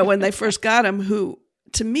 when they first got him, who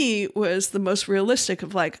to me was the most realistic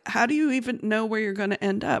of like, how do you even know where you're going to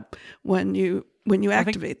end up when you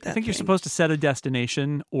activate that? I think you're supposed to set a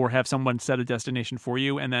destination or have someone set a destination for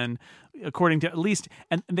you, and then according to at least,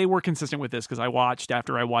 and they were consistent with this because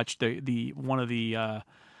after I watched the one of the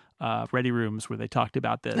ready rooms where they talked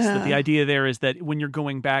about this. That the idea there is that when you're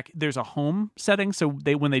going back, there's a home setting, so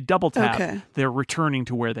when they double tap, they're returning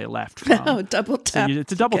to where they left from. Oh, double tap. So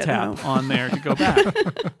it's a double Get tap home. on there to go back.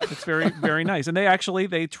 It's very, very nice. And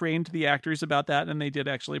they trained the actors about that, and they did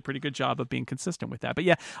actually a pretty good job of being consistent with that. But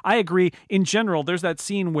yeah, I agree. In general, there's that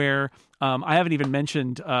scene where I haven't even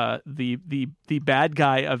mentioned the bad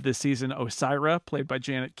guy of this season, Osira, played by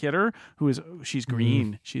Janet Kidder, she's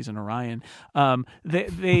green. She's an Orion.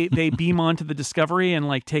 They beam onto the Discovery and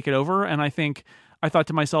like take it over, and I thought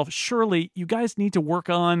to myself, surely you guys need to work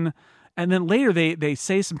on. And then later they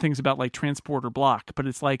say some things about like transporter block, but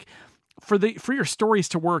it's like for your stories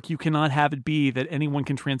to work, you cannot have it be that anyone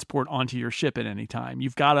can transport onto your ship at any time.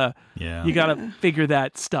 You've got to figure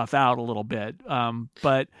that stuff out a little bit.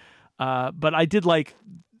 But I did like,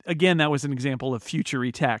 again, that was an example of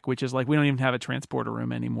future tech, which is like we don't even have a transporter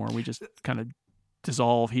room anymore. We just kind of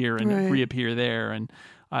dissolve here and reappear there, and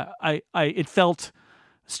it felt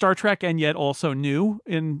Star Trek and yet also new,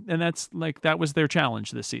 and that's like that was their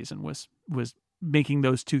challenge this season was making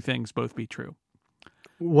those two things both be true.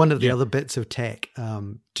 One of the other bits of tech,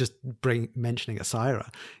 just mentioning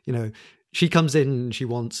Osira, she comes in, she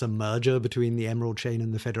wants a merger between the Emerald Chain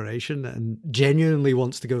and the Federation, and genuinely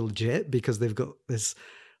wants to go legit because they've got this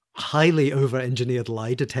highly over-engineered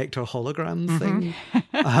lie detector hologram thing.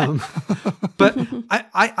 But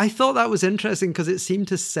I thought that was interesting because it seemed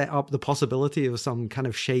to set up the possibility of some kind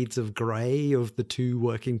of shades of grey of the two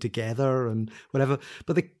working together and whatever.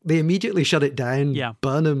 But they immediately shut it down. Yeah.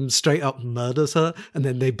 Burnham straight up murders her, and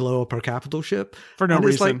then they blow up her capital ship. For no and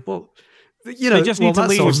reason. It's like, well, They just need to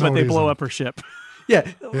leave, solves but they no blow reason. up her ship. Yeah,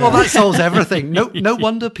 well, that solves everything. No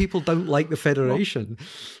wonder people don't like the Federation.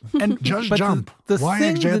 And just but jump. the Why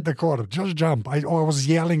thing eject that- the core? Just jump. I was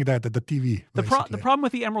yelling that at the TV. The problem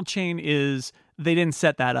with the Emerald Chain is they didn't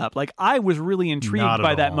set that up. Like, I was really intrigued Not at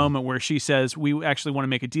by that all. moment where she says, we actually want to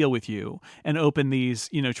make a deal with you and open these,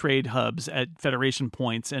 trade hubs at Federation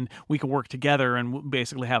points, and we can work together and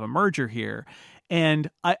basically have a merger here. And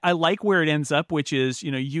I like where it ends up, which is,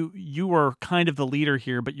 you are kind of the leader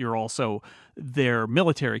here, but you're also their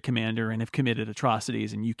military commander and have committed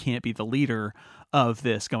atrocities, and you can't be the leader of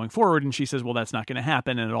this going forward. And she says, well, that's not going to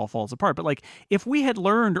happen, and it all falls apart. But like, if we had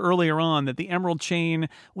learned earlier on that the Emerald Chain,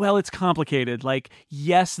 well, it's complicated. Like,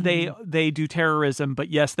 yes, they do terrorism, but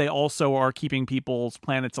yes, they also are keeping people's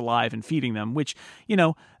planets alive and feeding them, which,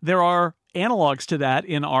 there are analogs to that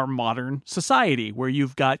in our modern society where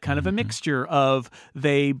you've got kind of a mixture of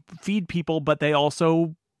they feed people, but they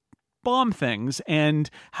also bomb things. And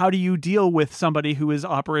how do you deal with somebody who is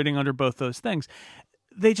operating under both those things?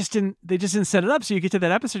 they just didn't set it up. So you get to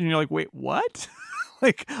that episode and you're like, wait, what?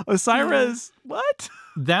 Like Osira's what?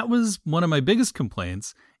 That was one of my biggest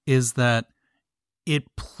complaints, is that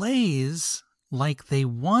it plays like they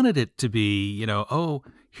wanted it to be, oh,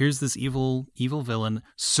 here's this evil villain.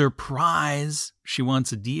 Surprise, she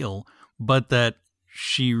wants a deal, but that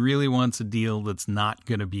she really wants a deal that's not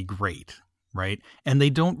going to be great, right? And they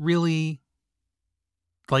don't really,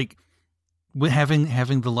 like, with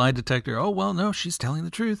having the lie detector, oh, well, no, she's telling the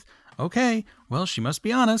truth. Okay, well, she must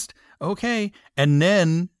be honest. Okay. And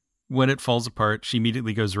then when it falls apart, she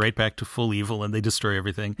immediately goes right back to full evil and they destroy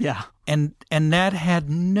everything. Yeah. And that had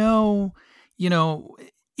no,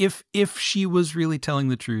 if she was really telling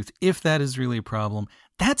the truth, if that is really a problem,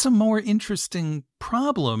 that's a more interesting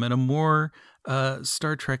problem and a more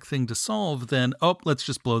Star Trek thing to solve than, let's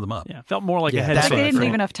just blow them up. Yeah, felt more like a head. But they didn't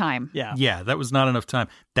leave enough time. Yeah, that was not enough time.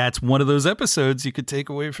 That's one of those episodes you could take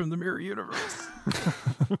away from the Mirror Universe.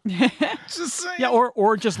 Just saying. Yeah,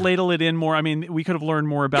 or just ladle it in more. I mean, we could have learned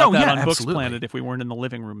more about that on absolutely. Books Planet if we weren't in the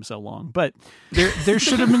living room so long. But there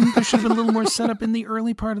should have been a little more setup in the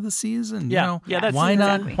early part of the season. That's why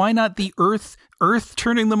exactly. not? Why not the Earth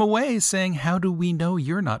turning them away, saying, "How do we know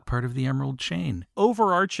you're not part of the Emerald Chain?"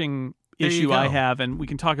 Overarching issue I go. have, and we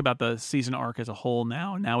can talk about the season arc as a whole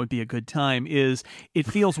now would be a good time, is it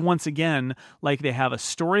feels once again like they have a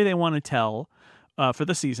story they want to tell for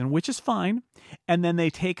the season, which is fine, and then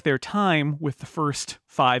they take their time with the first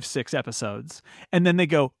 5-6 episodes, and then they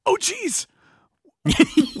go, oh geez,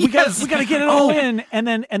 we got to get it all in,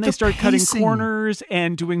 and they start cutting corners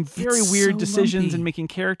and doing very weird decisions and making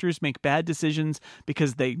characters make bad decisions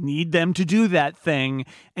because they need them to do that thing,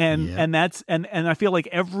 and I feel like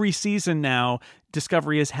every season now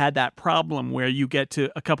Discovery has had that problem where you get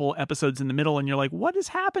to a couple episodes in the middle and you're like, what is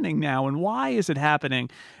happening now and why is it happening?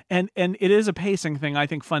 And it is a pacing thing, I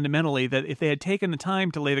think, fundamentally, that if they had taken the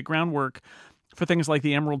time to lay the groundwork for things like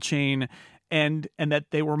the Emerald Chain and that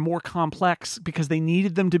they were more complex because they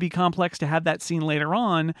needed them to be complex to have that scene later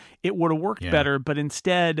on, it would have worked better. But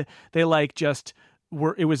instead, they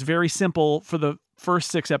it was very simple for the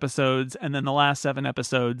first 6 episodes, and then the last 7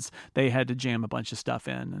 episodes they had to jam a bunch of stuff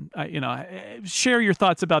in. And share your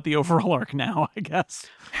thoughts about the overall arc now, I guess.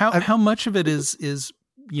 How much of it is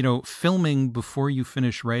filming before you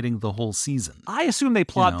finish writing the whole season? I assume they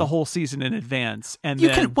plot the whole season in advance, and you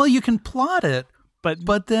can plot it,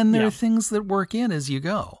 but then there are Yeah. things that work in as you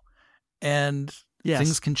go, and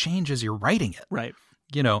things can change as you're writing it. Right.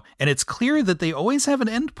 And it's clear that they always have an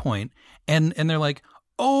end point, and they're like,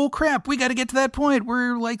 oh crap, we got to get to that point.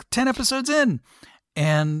 We're like 10 episodes in.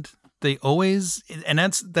 And they always, and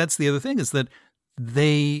that's the other thing, is that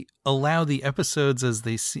they allow the episodes as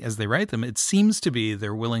they write them. It seems to be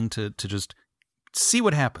they're willing to just see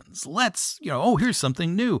what happens. Let's, here's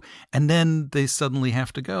something new. And then they suddenly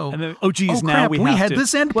have to go, and then, now crap, we had to.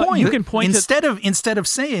 this end Well, point. you can point instead of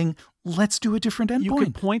saying, let's do a different end you point.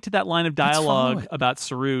 can point to that line of Let's follow dialogue it. about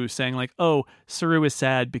Saru saying like, oh, Saru is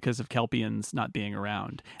sad because of Kelpians not being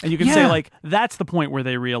around. And you can say like, that's the point where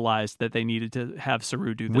they realized that they needed to have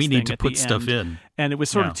Saru do this We thing need to at put the stuff end. in. And it was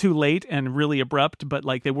sort of too late and really abrupt, but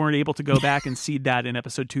like they weren't able to go back and seed that in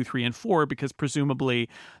episode 2, 3, and 4 because presumably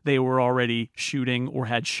they were already shooting or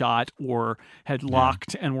had shot or had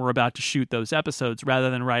locked and were about to shoot those episodes rather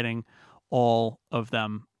than writing all of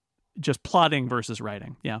them. Just plotting versus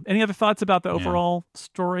writing. Yeah. Any other thoughts about the overall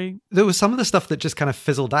story? There was some of the stuff that just kind of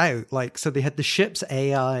fizzled out. Like, so they had the ship's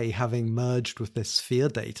AI having merged with this sphere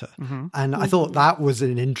data. Mm-hmm. And I thought that was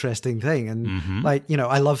an interesting thing. And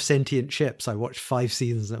I love sentient ships. I watched 5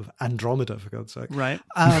 seasons of Andromeda, for God's sake. Right.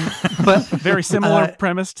 But very similar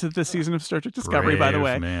premise to this season of Star Trek Discovery, by the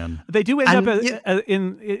way. Man. They do end up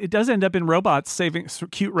it does end up in robots saving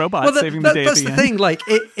cute robots saving the day that's at the the end. thing. Like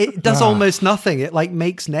it does almost nothing. It like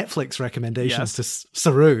makes Netflix recommendations to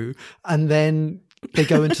Saru, and then they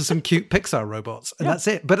go into some cute Pixar robots, and that's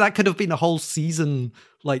it. But that could have been a whole season,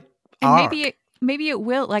 like arc. And maybe it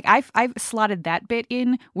will. Like I've slotted that bit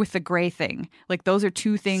in with the gray thing. Like those are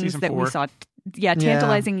 2 things Season that 4. we saw.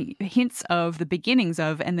 Tantalizing hints of the beginnings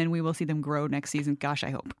of, and then we will see them grow next season. Gosh,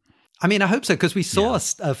 I hope. I mean, I hope so, because we saw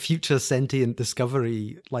a future sentient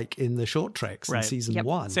Discovery like in the short treks in season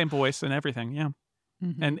 1. Same voice and everything,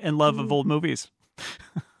 and love of old movies.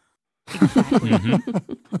 Exactly.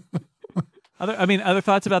 Other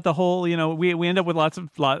thoughts about the whole, we end up with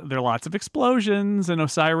there are lots of explosions, and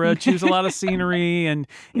Osira chews a lot of scenery, and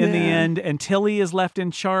in the end, and Tilly is left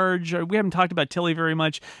in charge. We haven't talked about Tilly very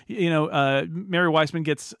much. Mary Wiseman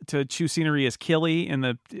gets to chew scenery as Killy,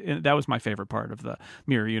 that was my favorite part of the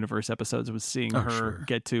Mirror Universe episodes, was seeing her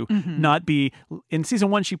get to not be, in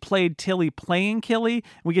season 1, she played Tilly playing Killy.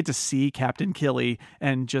 We get to see Captain Killy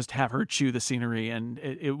and just have her chew the scenery, and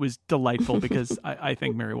it was delightful because I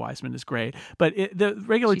think Mary Wiseman is great. But the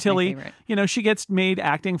regular She's Tilly, she gets made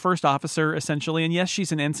acting first officer, essentially. And yes,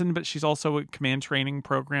 she's an ensign, but she's also a command training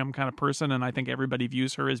program kind of person. And I think everybody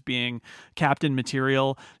views her as being captain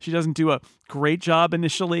material. She doesn't do a great job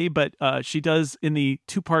initially, but she does in the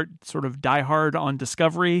 2-part sort of Die Hard on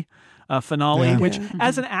Discovery finale, which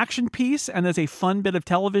as an action piece and as a fun bit of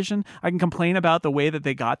television, I can complain about the way that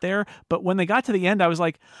they got there. But when they got to the end, I was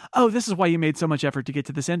like, oh, this is why you made so much effort to get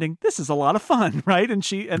to this ending. This is a lot of fun, right? And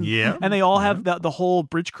they all have the whole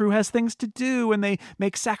bridge crew has things to do, and they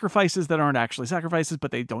make sacrifices that aren't actually sacrifices,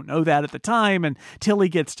 but they don't know that at the time. And Tilly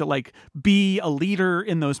gets to be a leader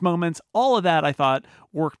in those moments. All of that I thought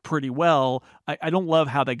worked pretty well. I don't love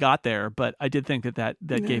how they got there, but I did think that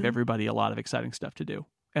gave everybody a lot of exciting stuff to do.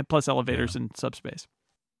 And plus elevators in subspace.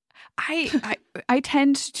 I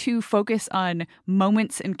tend to focus on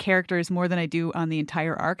moments and characters more than I do on the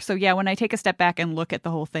entire arc. So when I take a step back and look at the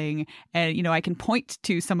whole thing, and I can point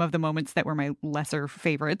to some of the moments that were my lesser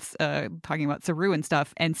favorites, talking about Saru and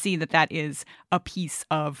stuff, and see that is a piece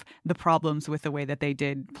of the problems with the way that they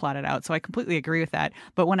did plot it out. So I completely agree with that.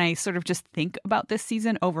 But when I sort of just think about this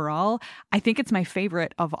season overall, I think it's my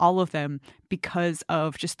favorite of all of them because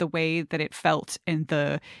of just the way that it felt, and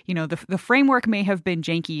the framework may have been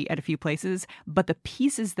janky at a few places, but the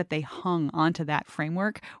pieces that they hung onto that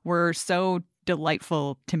framework were so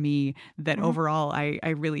delightful to me that overall I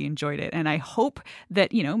really enjoyed it. And I hope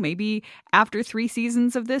that, maybe after 3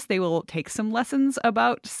 seasons of this, they will take some lessons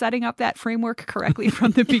about setting up that framework correctly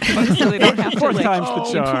from the beginning so they don't have to times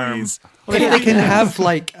the charm. If they can have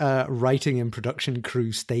writing and production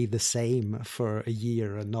crew stay the same for a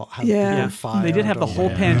year and not have people fired. They did have the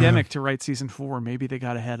whole pandemic to write season 4. Maybe they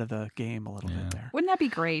got ahead of the game a little bit there. Wouldn't that be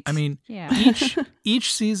great? I mean,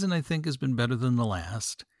 each season I think has been better than the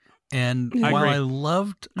last. And while I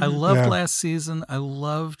loved last season, I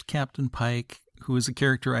loved Captain Pike, who is a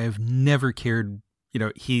character I have never cared.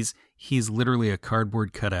 He's literally a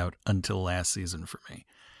cardboard cutout until last season for me.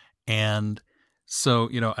 And so,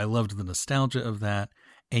 I loved the nostalgia of that.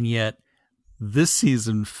 And yet this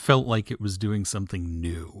season felt like it was doing something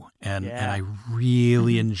new. And I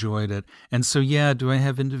really enjoyed it. And so, do I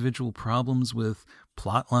have individual problems with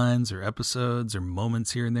plot lines or episodes or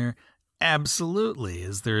moments here and there? Absolutely.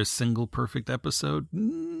 Is there a single perfect episode?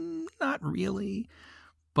 Not really.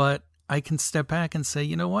 But I can step back and say,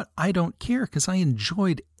 you know what? I don't care because I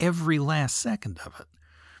enjoyed every last second of it.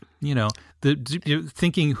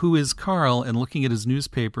 Thinking who is Carl and looking at his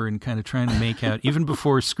newspaper and kind of trying to make out, even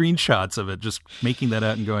before screenshots of it, just making that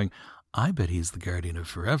out and going, I bet he's the Guardian of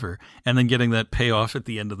Forever. And then getting that payoff at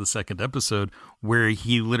the end of the second episode where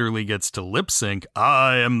he literally gets to lip sync,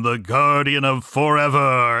 I am the Guardian of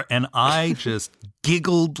Forever. And I just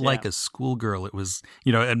giggled like a schoolgirl. It was,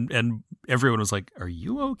 and everyone was like, are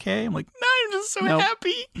you okay? I'm like, no, I'm just so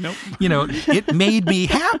happy. Nope. It made me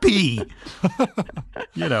happy.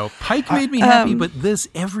 Pike made me happy, but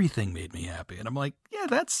everything made me happy. And I'm like,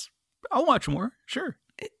 I'll watch more. Sure.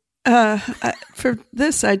 For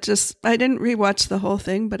this, I didn't rewatch the whole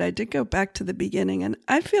thing, but I did go back to the beginning, and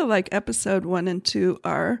I feel like episode 1 and 2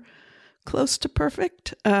 are close to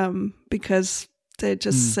perfect, because they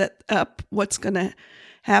just set up what's going to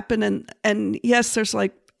happen. And yes, there's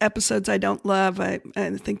episodes I don't love. I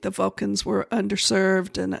think the Vulcans were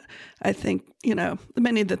underserved, and I think,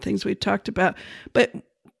 many of the things we talked about, but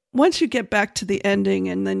once you get back to the ending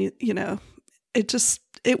and then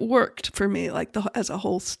it worked for me, as a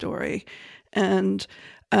whole story. And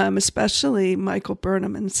especially Michael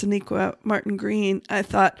Burnham and Sonequa Martin Green, I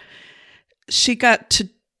thought she got to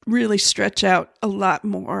really stretch out a lot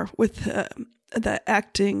more with the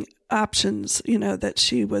acting options, that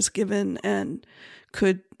she was given, and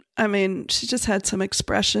she just had some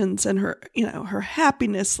expressions, and her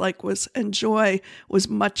happiness and joy was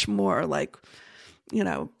much more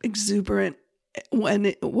exuberant when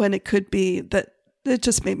it could be that. It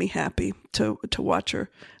just made me happy to watch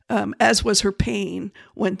her, as was her pain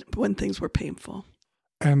when things were painful.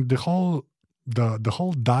 And the whole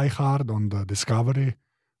Die Hard on the Discovery,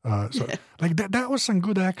 that was some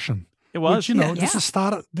good action. It was. Which,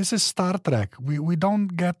 this is Star Trek. We don't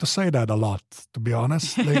get to say that a lot, to be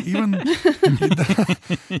honest. Like even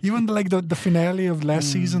like the finale of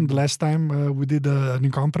last season, the last time we did an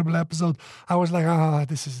Incomparable episode, I was like,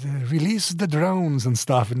 this is release the drones and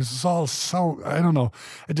stuff, and this is all so, I don't know.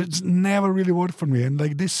 It just never really worked for me. And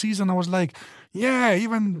like this season, I was like, yeah,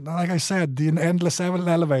 even like I said, the endless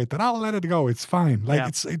elevator, I'll let it go. It's fine.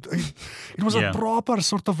 Like it was a proper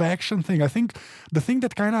sort of action thing. I think the thing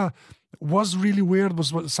that kind of was really weird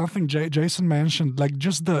was something Jason mentioned, like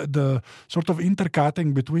just the sort of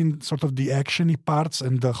intercutting between sort of the actiony parts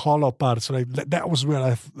and the hollow parts. Right, that was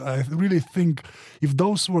where I really think if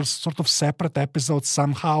those were sort of separate episodes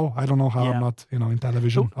somehow, I don't know how. I'm not in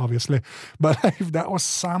television obviously, but if that was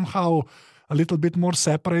somehow a little bit more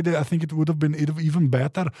separated, I think it would have been even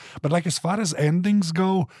better. But like as far as endings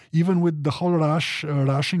go, even with the whole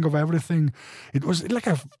rushing of everything, it was like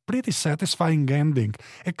a pretty satisfying ending.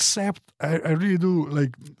 Except I really do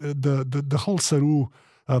like the whole Saru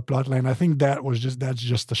plotline. I think that's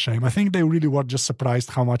just a shame. I think they really were just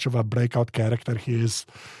surprised how much of a breakout character he is,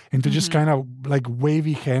 and to just kind of like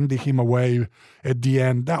wavy-handy him away at the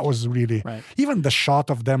end. That was really even the shot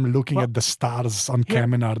of them looking at the stars on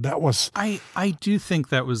Kaminar. That was. I do think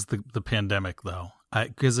that was the pandemic though.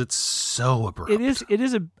 Because it's so abrupt. It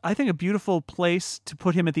is I think a beautiful place to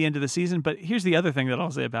put him at the end of the season. But here's the other thing that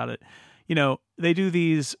I'll say about it. They do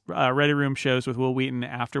these Ready Room shows with Will Wheaton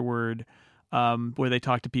afterward, where they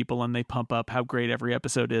talk to people and they pump up how great every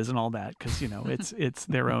episode is and all that, because it's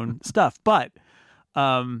their own stuff. But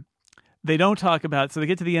they don't talk about. So they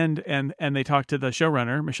get to the end and they talk to the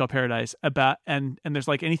showrunner Michelle Paradise about and there's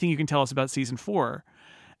like, anything you can tell us about season 4.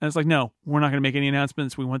 And it's like, no, we're not going to make any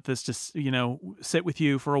announcements. We want this to sit with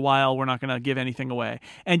you for a while. We're not going to give anything away.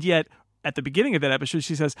 And yet, at the beginning of that episode,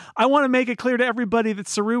 she says, I want to make it clear to everybody that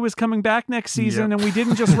Saru is coming back next season, and we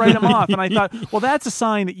didn't just write him off. And I thought, well, that's a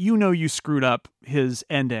sign that you screwed up his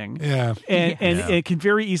ending. Yeah. And it can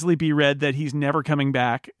very easily be read that he's never coming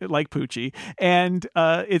back, like Poochie. And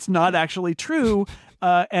it's not actually true.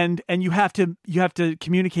 And you have to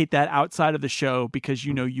communicate that outside of the show, because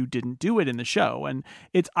you didn't do it in the show. And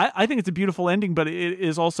I think it's a beautiful ending, but it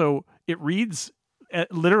is also, it reads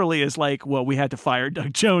literally as like, well, we had to fire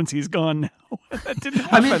Doug Jones. He's gone now. That didn't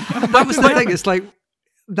happen. I mean, that was the thing. It's like,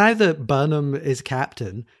 now that Burnham is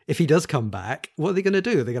captain, if he does come back, what are they going to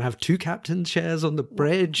do? Are they going to have 2 captain chairs on the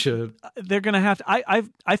bridge? Or? They're going to have to.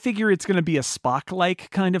 I figure it's going to be a Spock-like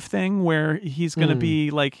kind of thing where he's going to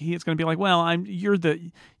be like, well, I'm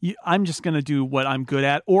just going to do what I'm good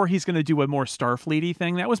at, or he's going to do a more Starfleet-y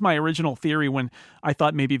thing. That was my original theory when I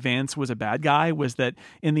thought maybe Vance was a bad guy, was that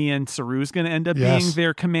in the end Saru's going to end up being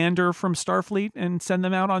their commander from Starfleet and send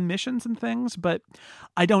them out on missions and things. But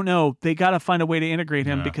I don't know. They got to find a way to integrate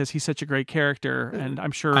him because he's such a great character, and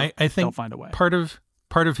I'm sure I think they'll find a way. Part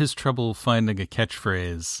of his trouble finding a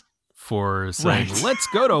catchphrase for saying, let's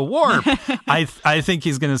go to warp. I think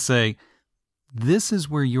he's going to say, this is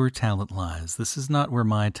where your talent lies. This is not where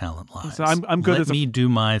my talent lies. So I'm good. Let me do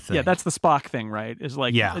my thing. Yeah, that's the Spock thing, right? Is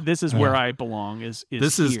like, this is where I belong. Is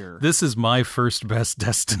here. This is my first best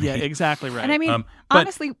destiny. Yeah, exactly right. And I mean,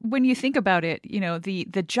 honestly, when you think about it,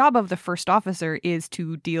 the job of the first officer is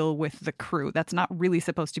to deal with the crew. That's not really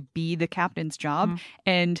supposed to be the captain's job.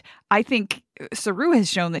 And I think Saru has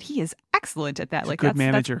shown that he is excellent at that. He's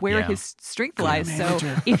that's where his strength lies.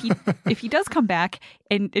 Manager. So if he does come back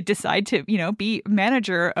and decide to be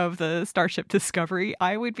manager of the Starship Discovery,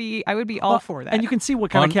 I would be all for that. And you can see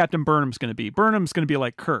what kind of Captain Burnham's going to be. Burnham's going to be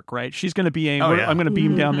like Kirk, right? She's going to be I'm going to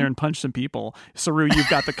beam down there and punch some people. Saru, you've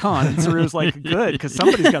got the con. And Saru's like, good, because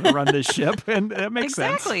somebody's got to run this ship, and that makes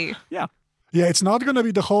sense. Exactly. Yeah. Yeah, it's not going to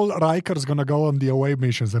be the whole Riker's going to go on the away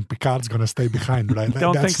missions and Picard's going to stay behind, right?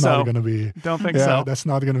 Don't think so. Not going to be. Don't think so. That's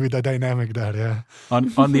not going to be the dynamic there. Yeah.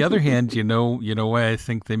 On the other hand, you know why I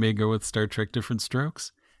think they may go with Star Trek Different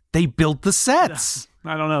Strokes? They built the sets.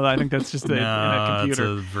 I don't know. I think that's just in a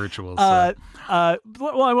computer. It's a virtual set.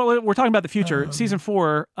 Well, we're talking about the future. Season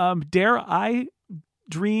 4. Dare I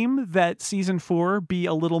dream that season 4 be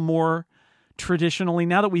a little more traditionally,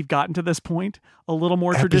 now that we've gotten to this point, a little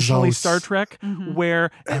more traditionally Star Trek,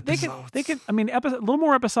 where they could. I mean, a little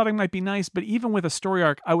more episodic might be nice, but even with a story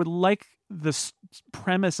arc, I would like the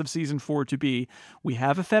premise of season 4 to be: we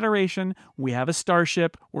have a Federation, we have a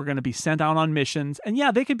starship, we're going to be sent out on missions, and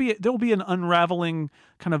there'll be an unraveling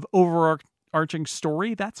kind of overarching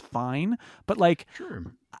story. That's fine, but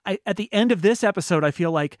at the end of this episode, I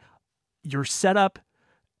feel like you're set up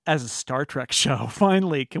as a Star Trek show.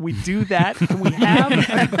 Finally, can we do that? Can we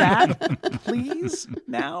have that, please,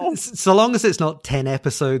 now? So long as it's not 10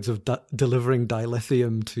 episodes of delivering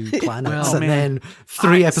dilithium to planets then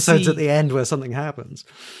 3 episodes at the end where something happens.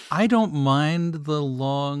 I don't mind the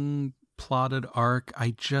long plotted arc.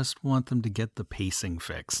 I just want them to get the pacing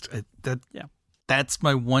fixed. That's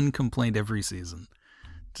my one complaint every season.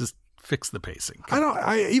 Just fix the pacing.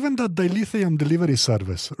 Even the dilithium delivery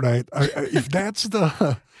service, right? If that's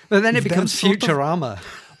the... But then it becomes Futurama.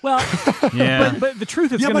 Well, yeah. but the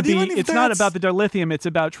truth is going to be, it's not that's- about the dilithium, it's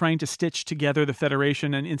about trying to stitch together the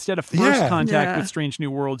Federation. And instead of first contact with Strange New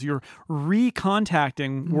Worlds, you're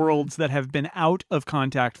recontacting worlds that have been out of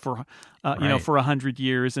contact for, for 100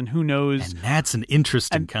 years. And who knows? And that's an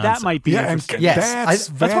interesting concept. That might be interesting. Yes,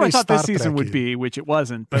 that's what I thought this season Trek-y. would be, which it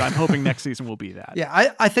wasn't. But I'm hoping next season will be that.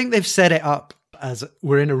 Yeah, I think they've set it up as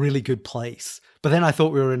we're in a really good place. But then I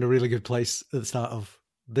thought we were in a really good place at the start of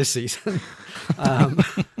this season.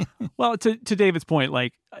 Well, to David's point,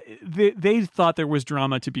 like they thought there was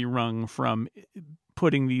drama to be wrung from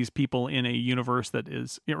putting these people in a universe that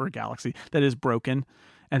is, or a galaxy that is broken,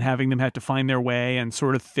 and having them have to find their way and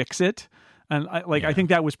sort of fix it. And I think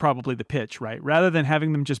that was probably the pitch, right? Rather than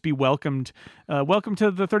having them just be welcomed, welcome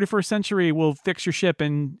to the 31st century, we'll fix your ship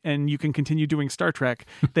and you can continue doing Star Trek.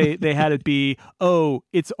 They had it be,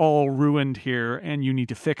 it's all ruined here and you need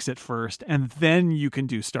to fix it first, and then you can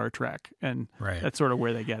do Star Trek. And that's sort of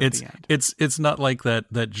where they get at the end. It's not like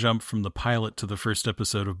that jump from the pilot to the first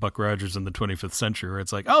episode of Buck Rogers in the 25th Century, where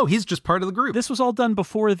it's like, he's just part of the group. This was all done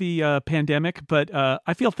before the pandemic, but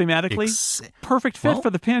I feel thematically perfect fit for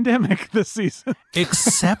the pandemic this season.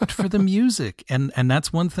 Except for the music. And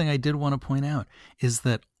that's one thing I did want to point out, is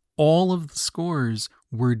that all of the scores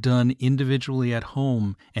were done individually at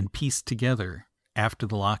home and pieced together after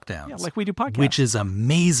the lockdowns. Yeah, like we do podcasts. Which is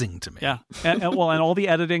amazing to me. Yeah. And all the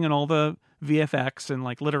editing and all the VFX and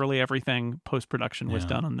like literally everything post-production was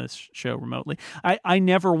done on this show remotely. I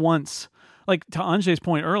never once, like to Anjay's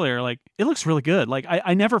point earlier, like it looks really good. Like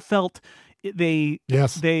I never felt they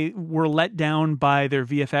were let down by their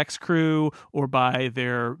VFX crew or by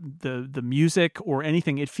the music or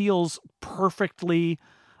anything. It feels perfectly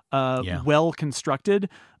well constructed.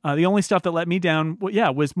 The only stuff that let me down,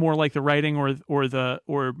 was more like the writing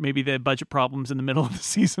or maybe the budget problems in the middle of the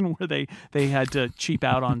season where they had to cheap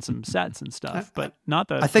out on some sets and stuff. But not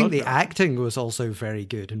the. I think the acting was also very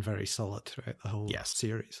good and very solid throughout the whole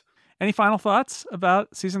series. Any final thoughts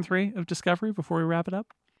about season 3 of Discovery before we wrap it up?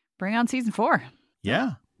 Bring on season 4.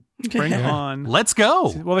 Yeah. Bring it on. Let's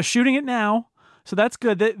go. Well, they're shooting it now, so that's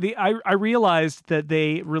good. I realized that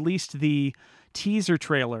they released the teaser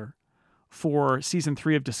trailer for season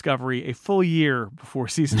 3 of Discovery a full year before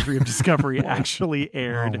season 3 of Discovery actually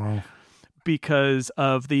aired because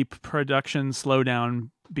of the production slowdown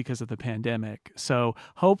because of the pandemic. So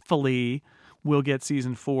hopefully we'll get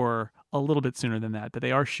season 4 a little bit sooner than that, but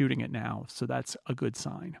they are shooting it now, so that's a good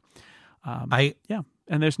sign.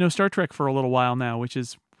 And there's no Star Trek for a little while now, which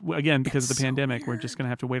is, again, because of the pandemic, we're just going to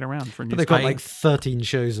have to wait around for new But they've got like 13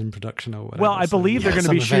 shows in production or whatever. Well, I believe they're going to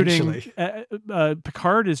be shooting. Eventually.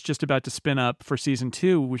 Picard is just about to spin up for season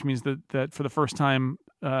 2, which means that for the first time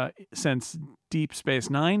since Deep Space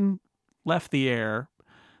Nine left the air,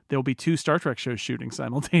 there'll be 2 Star Trek shows shooting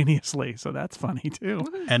simultaneously. So that's funny too.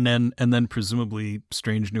 And then presumably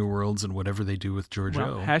Strange New Worlds and whatever they do with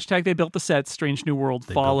Giorgio. Hashtag they built the set. Strange New World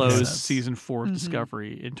follows season 4 of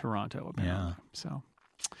Discovery in Toronto, apparently. Yeah. So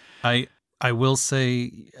I will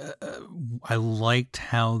say I liked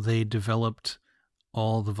how they developed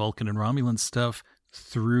all the Vulcan and Romulan stuff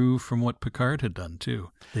through from what Picard had done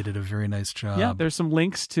too. They did a very nice job. Yeah, there's some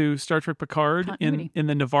links to Star Trek Picard in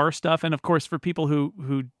the Navarre stuff. And of course, for people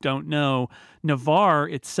who don't know, Navarre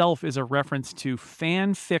itself is a reference to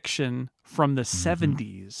fan fiction from the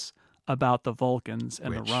 70s about the Vulcans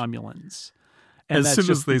and the Romulans. And as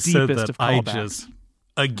soon as they said that, I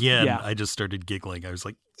just started giggling. I was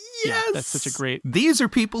like, yes! Yeah, that's such a great... These are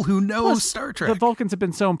people who know Star Trek. The Vulcans have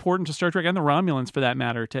been so important to Star Trek, and the Romulans for that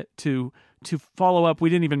matter, to follow up. We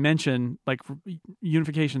didn't even mention like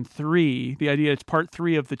Unification 3. The idea it's part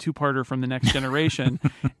 3 of the 2-parter from the Next Generation.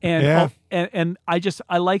 And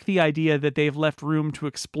I like the idea that they've left room to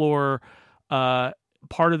explore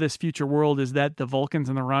part of this future world is that the Vulcans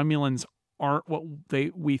and the Romulans aren't what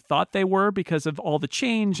we thought they were because of all the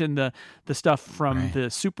change and the stuff from the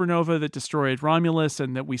supernova that destroyed Romulus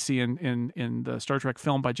and that we see in the Star Trek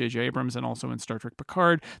film by J.J. Abrams and also in Star Trek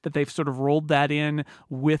Picard, that they've sort of rolled that in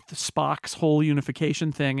with Spock's whole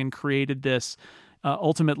unification thing and created this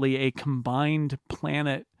ultimately a combined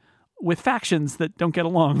planet with factions that don't get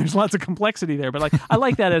along. There's lots of complexity there, but like I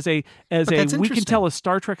like that as a we can tell a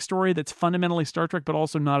Star Trek story that's fundamentally Star Trek, but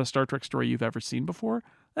also not a Star Trek story you've ever seen before.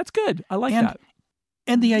 That's good. I like that.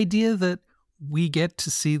 And the idea that we get to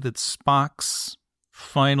see that Spock's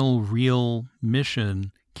final real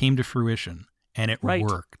mission came to fruition and it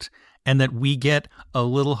worked. And that we get a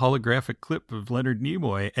little holographic clip of Leonard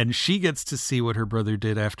Nimoy and she gets to see what her brother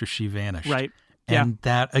did after she vanished. Right. And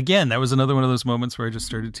that was another one of those moments where I just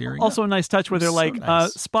started tearing Also up. a nice touch where they're like,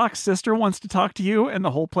 nice. Spock's sister wants to talk to you, and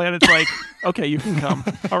the whole planet's like, okay, you can come.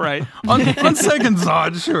 All right. on second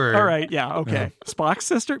thought, sure. All right, yeah, okay. Yeah. Spock's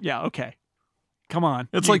sister? Yeah, okay. Come on.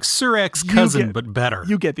 It's like Surak's cousin, but better.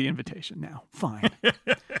 You get the invitation now. Fine.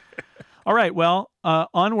 All right, well,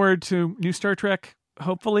 onward to new Star Trek,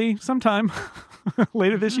 hopefully sometime.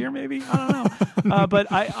 Later this year, maybe? I don't know.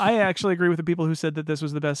 But I actually agree with the people who said that this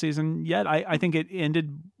was the best season yet. I think it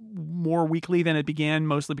ended more weakly than it began,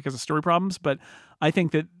 mostly because of story problems. But I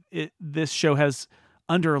think that this show has,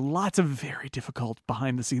 under lots of very difficult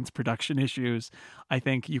behind-the-scenes production issues, I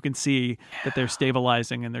think you can see that they're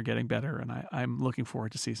stabilizing and they're getting better. And I'm looking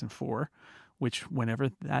forward to season 4, which whenever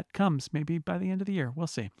that comes, maybe by the end of the year. We'll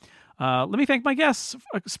see. Let me thank my guests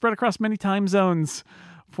spread across many time zones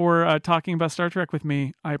for talking about Star Trek with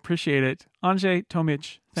me. I appreciate it. Andrzej,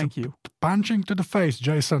 Tomic, thank you. Punching to the face,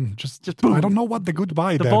 Jason. Just boom. I don't know what the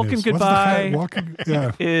goodbye the then Vulcan is. goodbye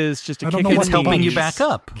Yeah. is just a I kick don't know in the what's knees. helping you back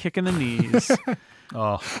up. Kick in the knees.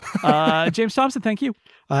 James Thompson, thank you.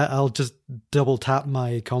 I'll just double tap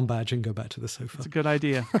my comm badge and go back to the sofa. It's a good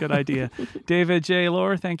idea. Good idea. David J.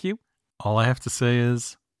 Lohr, thank you. All I have to say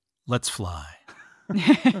is, let's fly. We're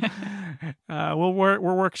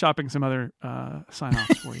workshopping some other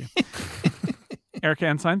sign-offs for you. Erica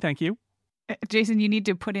Ensign, thank you. Jason, you need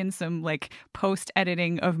to put in some like post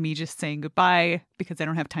editing of me just saying goodbye because I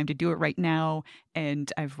don't have time to do it right now,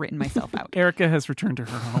 and I've written myself out. Erica has returned to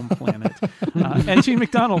her home planet. And Gene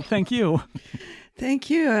McDonald, thank you. Thank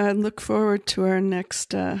you. I look forward to our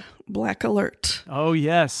next Black Alert. Oh,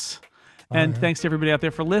 yes. And thanks to everybody out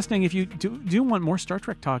there for listening. If you do want more Star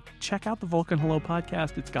Trek talk, check out the Vulcan Hello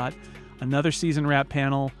podcast. It's got another season wrap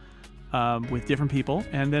panel with different people.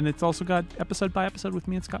 And then it's also got episode by episode with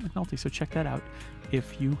me and Scott McNulty. So check that out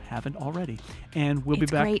if you haven't already. And we'll be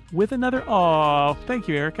back with another... Oh, thank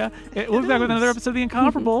you, Erica. We'll be back with another episode of The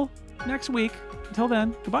Incomparable next week. Until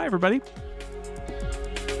then, goodbye, everybody.